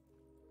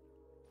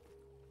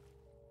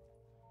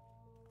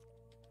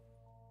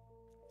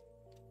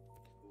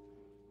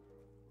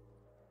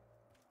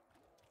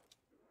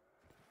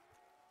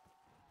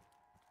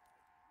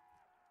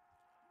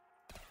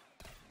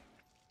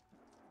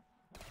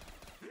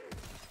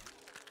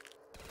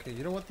 Okay,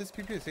 you know what? This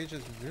PPSH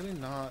is really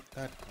not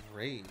that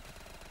great.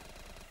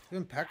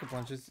 Even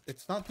Pack-a-Punch,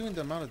 it's not doing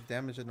the amount of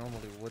damage it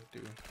normally would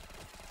do.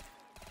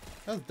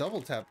 That's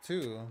double tap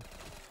too.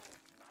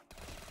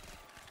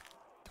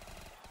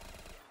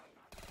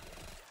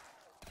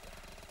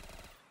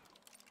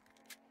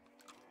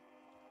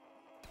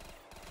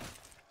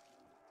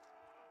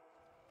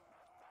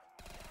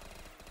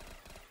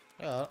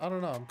 Yeah, I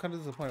don't know. I'm kind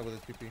of disappointed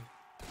with this PP.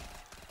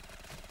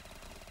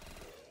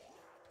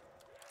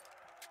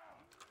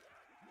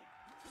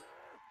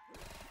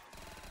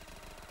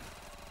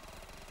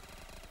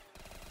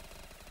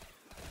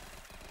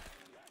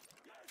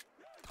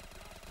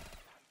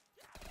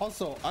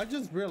 Also, I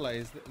just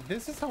realized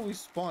this is how we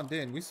spawned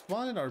in. We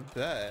spawned in our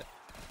bed.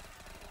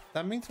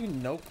 That means we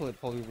no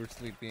clip while we were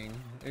sleeping.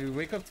 And we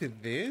wake up to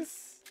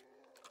this?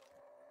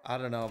 I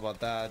don't know about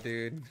that,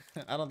 dude.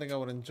 I don't think I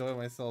would enjoy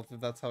myself if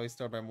that's how I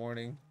start my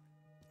morning.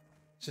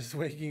 Just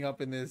waking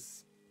up in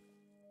this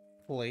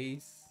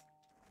place.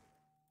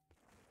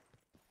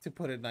 To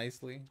put it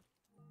nicely.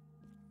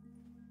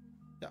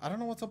 Yeah, I don't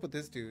know what's up with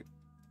this dude.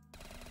 I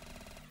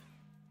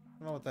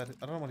don't know what that.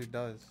 I don't know what he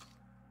does.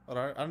 But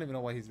I don't even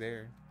know why he's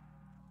there.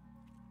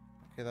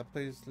 Okay, that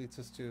place leads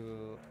us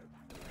to.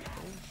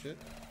 Oh shit.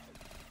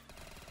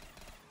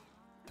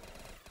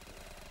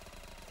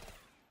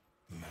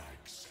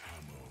 Max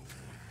ammo.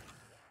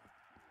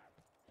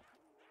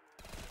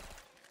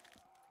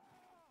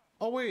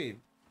 Oh wait,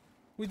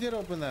 we did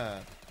open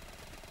that.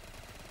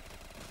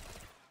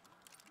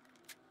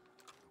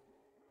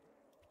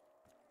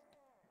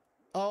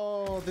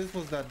 Oh, this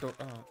was that door.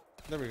 Oh,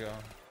 there we go.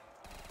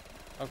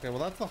 Okay, well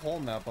that's the whole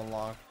map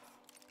unlocked.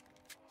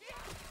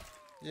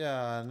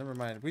 Yeah, never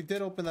mind. We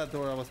did open that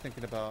door I was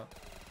thinking about.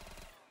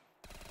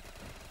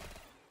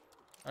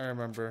 I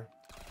remember.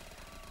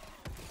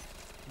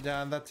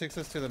 Yeah, and that takes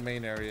us to the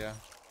main area.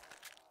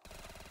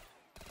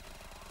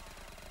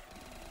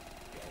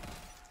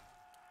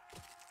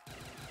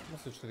 I'll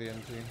switch to the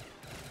MG.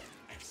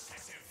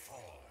 Excessive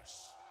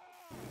force.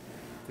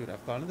 Dude,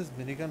 I've gotten this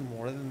minigun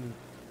more than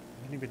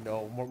I don't even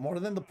know. More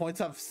than the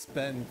points I've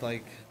spent.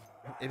 Like,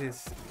 it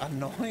is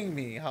annoying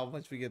me how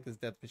much we get this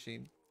death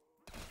machine.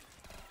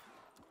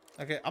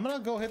 Okay, I'm gonna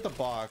go hit the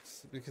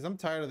box because I'm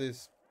tired of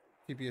this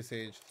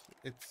PPSH.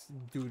 It's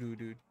doo-doo,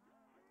 dude.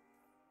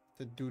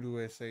 The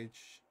doo-doo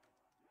SH.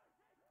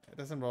 It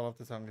doesn't roll off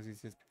the tongue as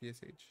easy as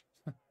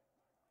PPSH.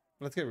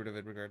 Let's get rid of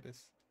it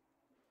regardless.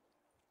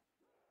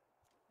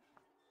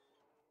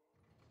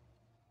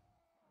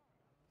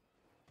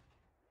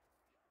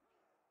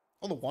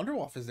 Oh, the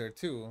Wonderwolf is there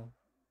too.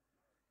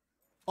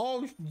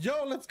 Oh,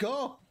 yo, let's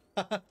go.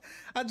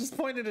 I just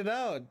pointed it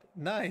out.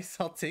 Nice,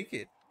 I'll take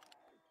it.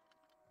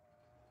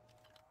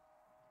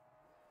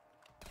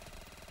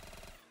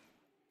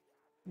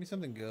 Give me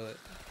something good.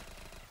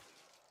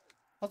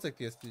 I'll take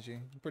the SPG.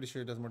 I'm pretty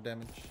sure it does more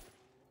damage.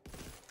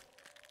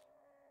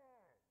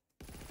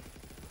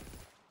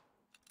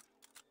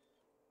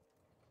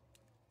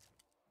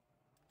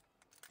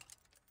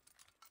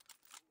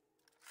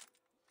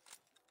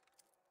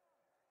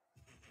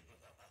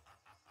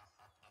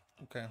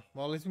 Okay,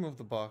 well, at least we move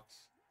the box.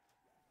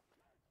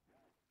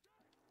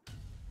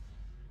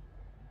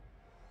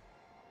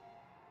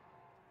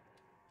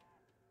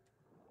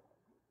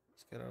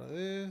 Let's get out of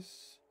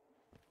this.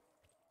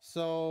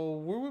 So,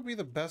 where would be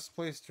the best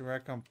place to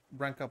rank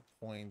up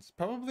points?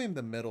 Probably in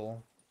the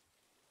middle.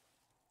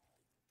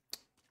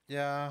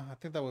 Yeah, I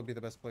think that would be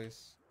the best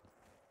place.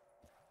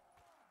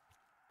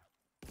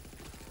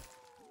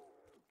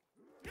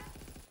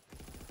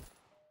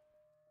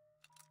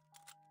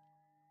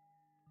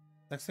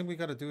 Next thing we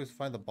gotta do is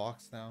find the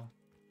box now.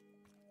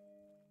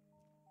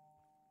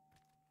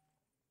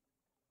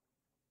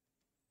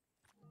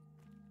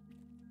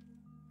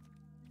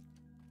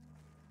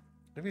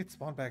 Maybe it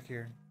spawned back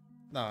here.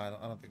 No, I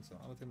don't think so.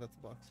 I don't think that's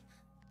the box.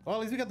 Well,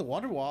 at least we got the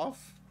Wonderwolf.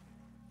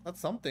 That's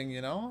something, you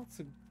know? It's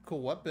a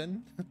cool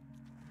weapon.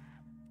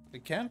 We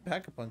can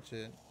pack-a-punch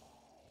it.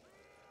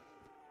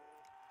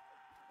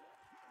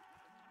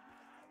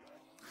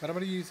 But I'm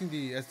already using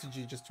the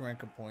STG just to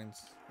rank up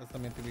points. That's the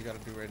main thing we gotta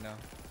do right now.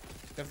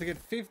 You have to get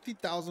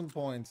 50,000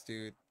 points,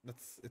 dude.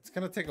 It's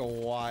gonna take a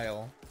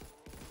while.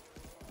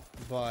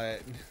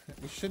 But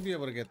we should be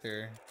able to get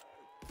there.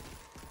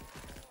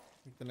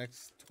 Like the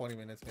next 20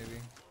 minutes, maybe.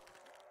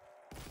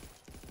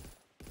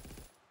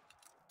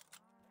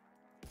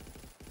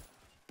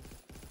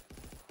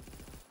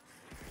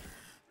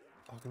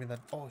 Oh, give me that.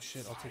 Oh,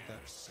 shit. I'll take that.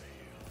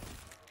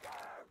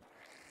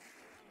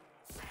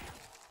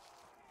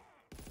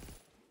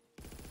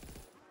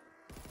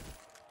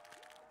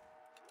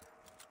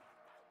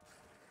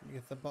 Let me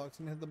get the box.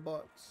 Let me hit the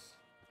box.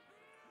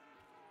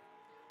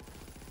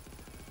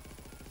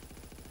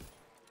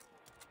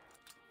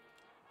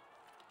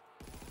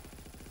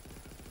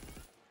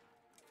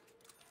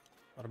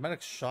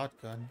 Automatic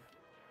shotgun.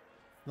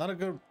 Not a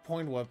good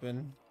point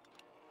weapon.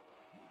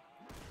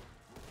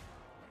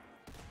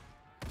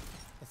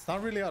 It's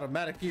not really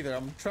automatic either.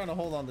 I'm trying to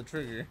hold on the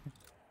trigger.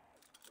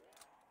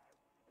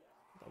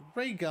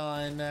 Ray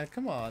gun.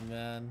 Come on,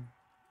 man.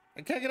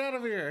 I can't get out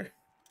of here.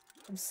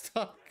 I'm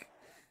stuck.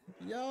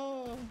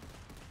 Yo.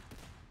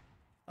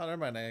 Oh, never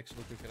mind. I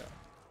actually took it out.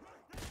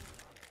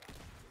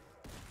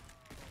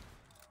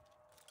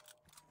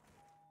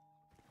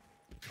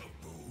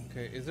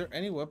 Okay, is there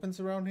any weapons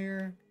around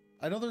here?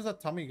 I know there's a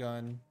Tommy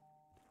gun,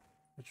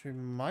 which we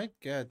might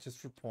get just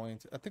for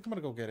points. I think I'm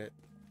gonna go get it.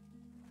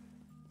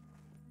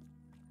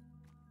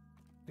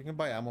 You can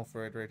buy ammo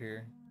for it right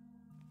here.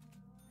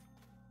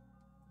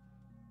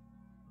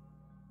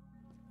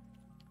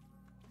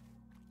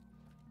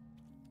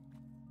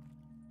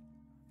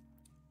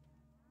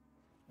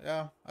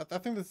 Yeah, I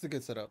think this is a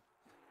good setup.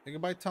 You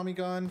can buy Tommy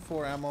gun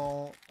for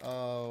ammo.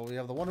 We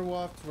have the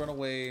Wonderwolf to run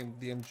away,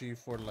 the MG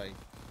for like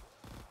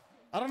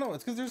I don't know.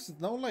 It's because there's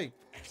no like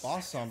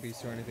boss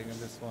zombies or anything in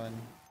this one.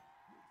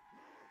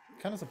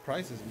 Kind of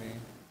surprises me.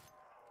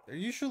 There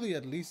usually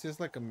at least is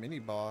like a mini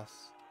boss.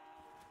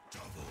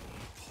 Double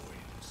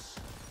points.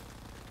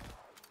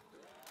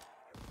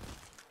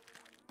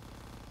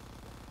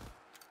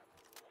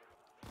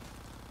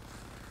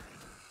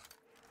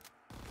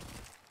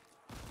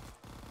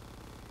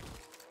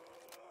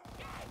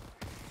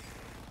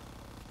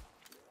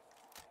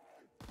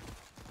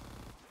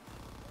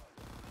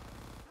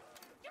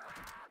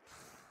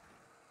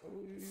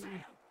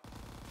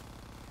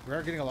 We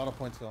are getting a lot of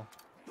points though.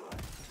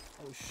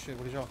 Oh shit,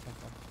 what did y'all come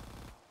from?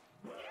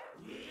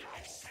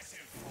 Excessive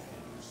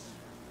force.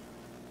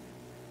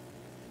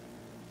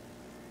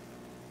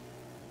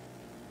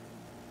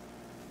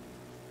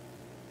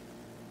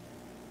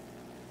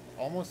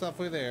 Almost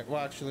halfway there.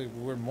 Well, actually,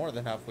 we're more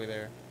than halfway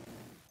there.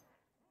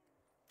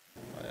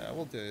 Oh, yeah,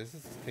 we'll do this.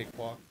 This is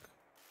cakewalk.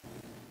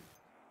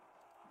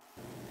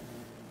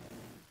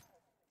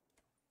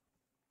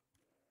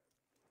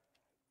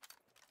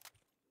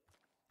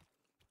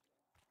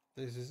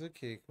 This is a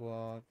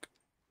cakewalk.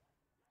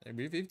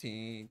 Every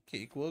 15.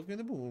 Cakewalk in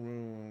the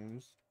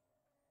ballrooms.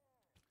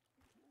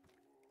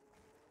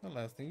 The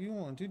last thing you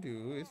want to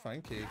do is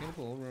find cake in the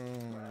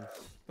ballrooms.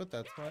 But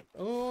that's what.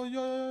 Oh,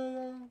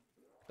 yeah.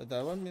 But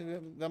that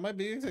one, that might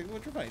be exactly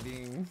what you're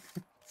finding.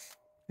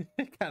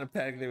 Kind of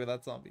panicked there with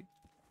that zombie.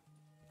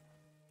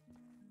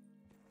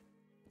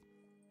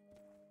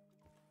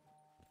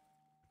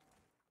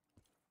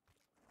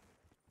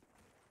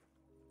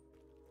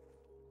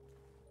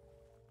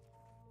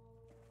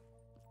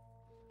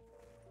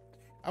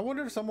 I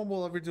wonder if someone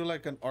will ever do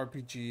like an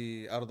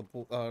RPG out of the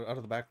out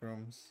of the back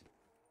rooms,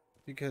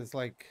 because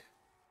like,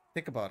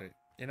 think about it.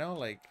 You know,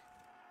 like,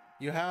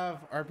 you have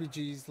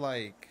RPGs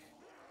like,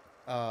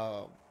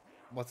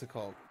 what's it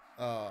called?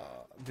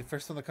 The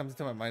first one that comes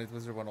into my mind is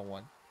Wizard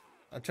 101.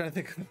 I'm trying to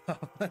think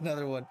about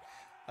another one,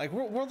 like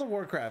World of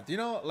Warcraft. You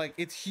know, like,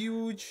 it's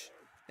huge.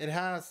 It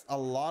has a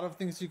lot of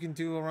things you can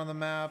do around the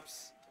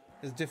maps.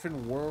 There's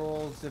different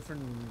worlds,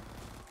 different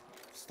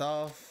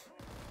stuff.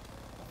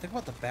 Think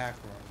about the back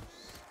rooms.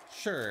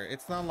 Sure,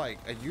 it's not like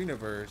a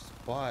universe,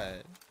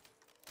 but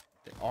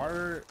there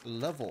are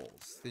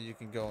levels that you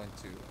can go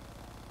into.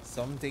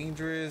 Some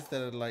dangerous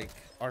that are like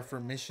are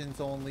for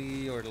missions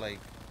only, or like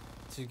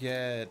to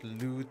get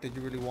loot that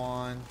you really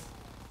want.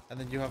 And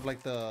then you have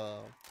like the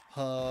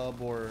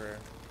hub, or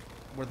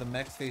where the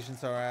mech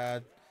stations are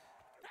at,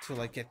 to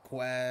like get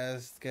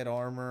quests, get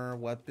armor,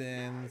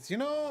 weapons. You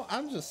know,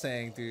 I'm just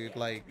saying, dude,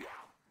 like,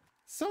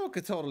 someone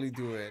could totally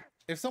do it.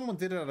 If someone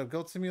did it out of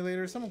Goat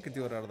Simulator, someone could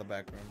do it out of the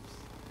back rooms.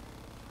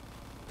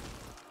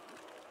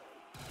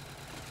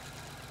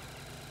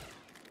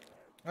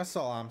 That's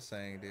all I'm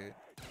saying, dude.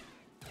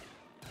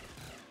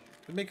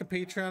 To make a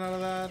Patreon out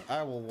of that,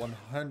 I will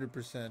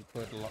 100%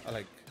 put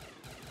like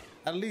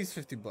at least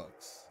 $50.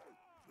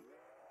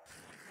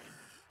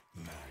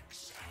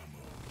 Max ammo.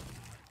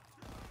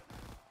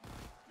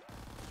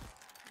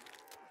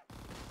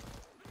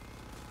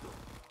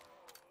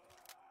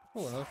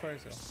 Oh, another fire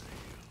sale.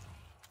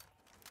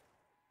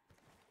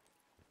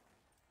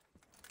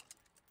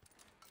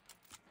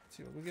 Let's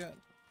see what we got.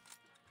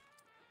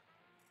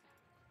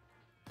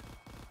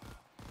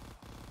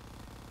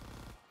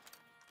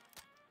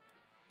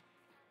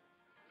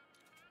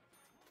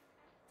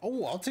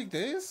 Oh, I'll take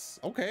this.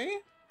 Okay.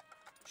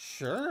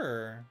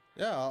 Sure.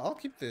 Yeah, I'll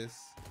keep this.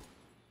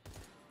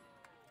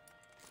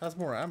 Has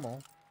more ammo.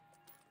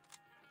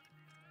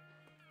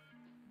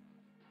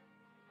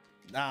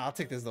 Nah, I'll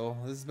take this though.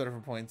 This is better for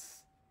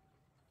points.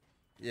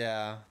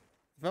 Yeah.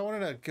 If I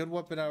wanted a good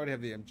weapon, I already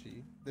have the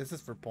MG. This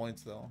is for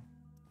points though.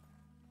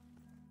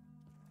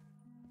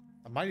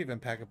 I might even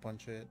pack a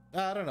punch it.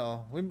 I don't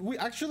know. We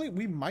actually,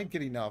 we might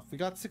get enough. We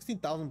got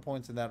 16,000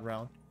 points in that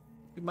round.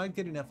 We might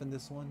get enough in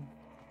this one.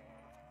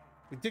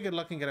 We did get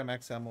lucky and get a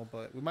max ammo,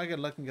 but we might get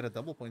lucky and get a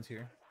double points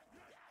here.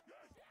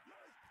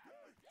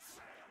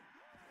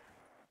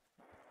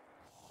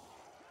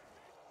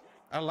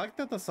 I like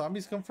that the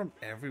zombies come from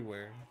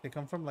everywhere. They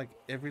come from like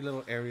every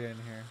little area in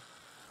here.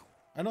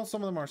 I know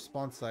some of them are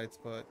spawn sites,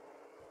 but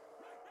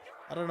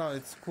I don't know.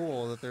 It's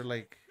cool that they're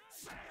like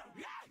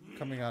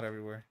coming out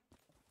everywhere.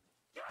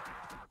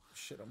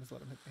 Shit, I almost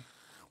let him hit me.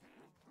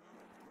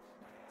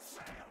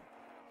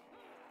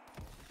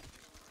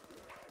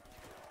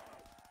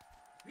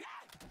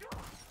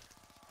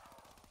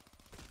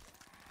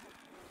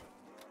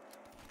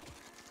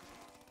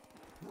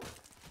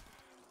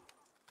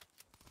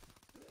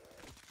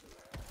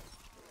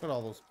 Look at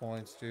all those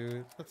points,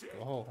 dude. Let's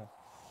go.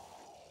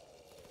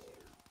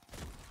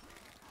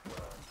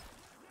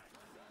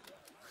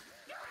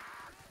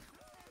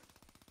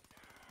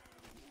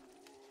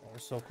 We're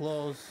so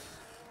close.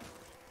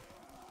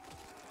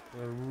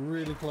 We're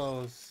really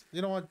close.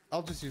 You know what?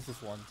 I'll just use this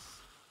once.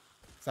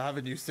 Because I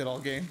haven't used it all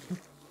game.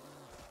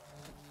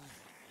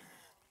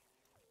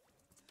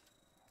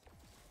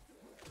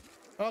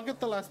 I'll get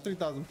the last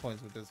 3,000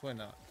 points with this. Why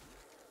not?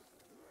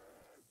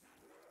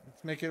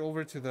 Let's make it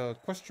over to the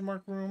question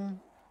mark room.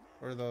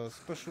 Or the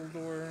special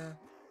door.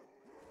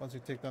 Once we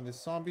take down these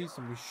zombies,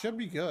 and we should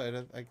be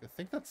good. I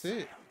think that's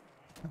it.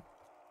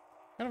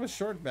 Kind of a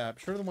short map,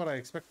 shorter than what I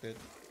expected.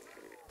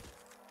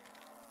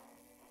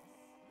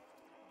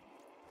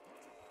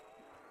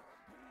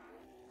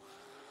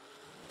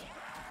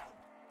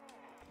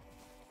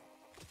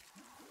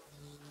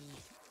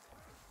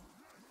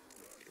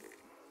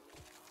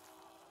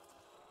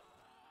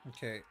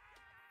 Okay.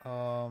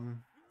 How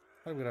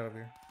do we get out of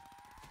here?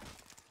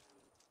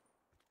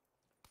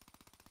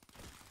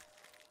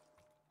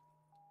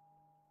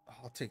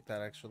 I'll take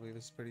that actually.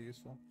 This is pretty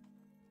useful.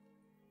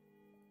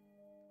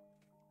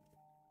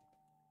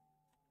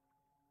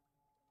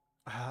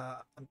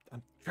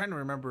 I'm trying to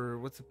remember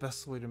what's the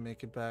best way to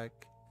make it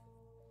back.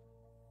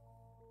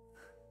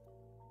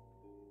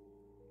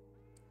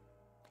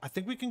 I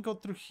think we can go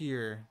through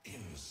here.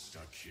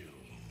 Insta-kill.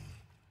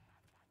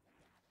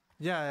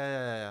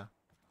 Yeah.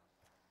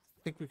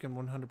 I think we can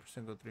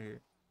 100% go through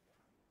here.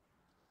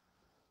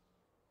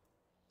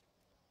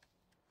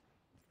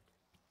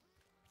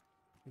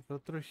 We go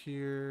through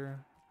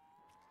here.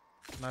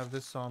 Knife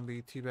this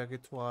zombie, teabag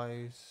it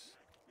twice.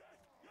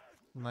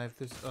 Knife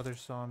this other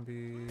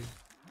zombie.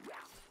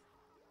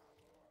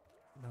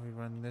 Then we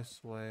run this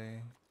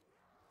way.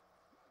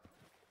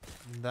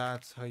 And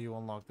that's how you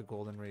unlock the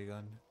golden ray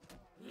gun.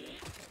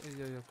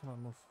 Yo, come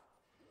on, move.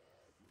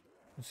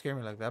 Don't scare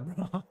me like that,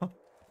 bro.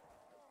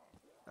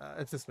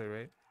 It's this way,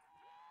 right?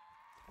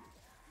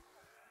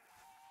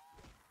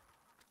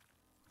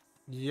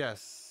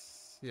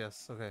 Yes,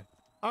 okay.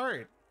 All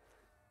right.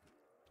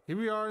 Here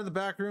we are in the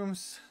back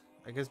rooms.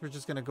 I guess we're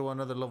just gonna go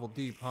another level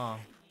deep, huh?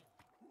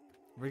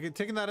 We're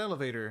taking that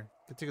elevator.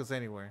 It could take us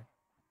anywhere.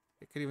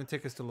 It could even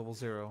take us to level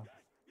 0,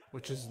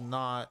 which is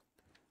not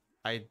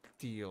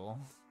ideal.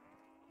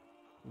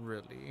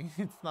 Really,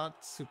 it's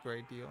not super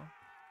ideal.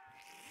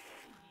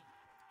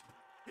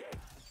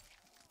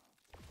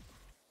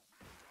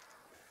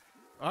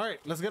 All right,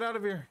 let's get out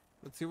of here.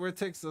 Let's see where it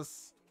takes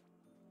us.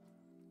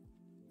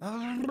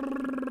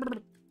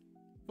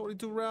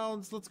 42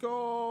 rounds. Let's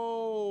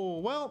go.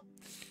 Well,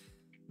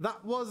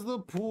 that was the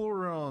pool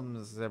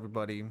rooms,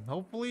 everybody.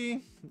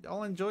 Hopefully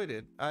y'all enjoyed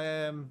it.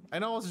 I know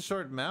it was a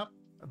short map,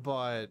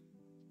 but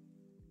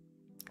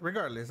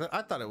regardless,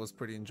 I thought it was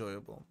pretty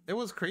enjoyable. It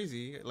was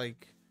crazy.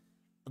 Like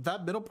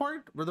that middle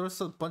part where there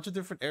was a bunch of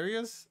different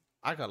areas,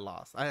 I got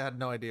lost. I had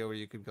no idea where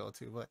you could go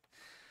to, but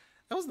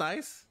it was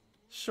nice.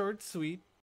 Short, sweet.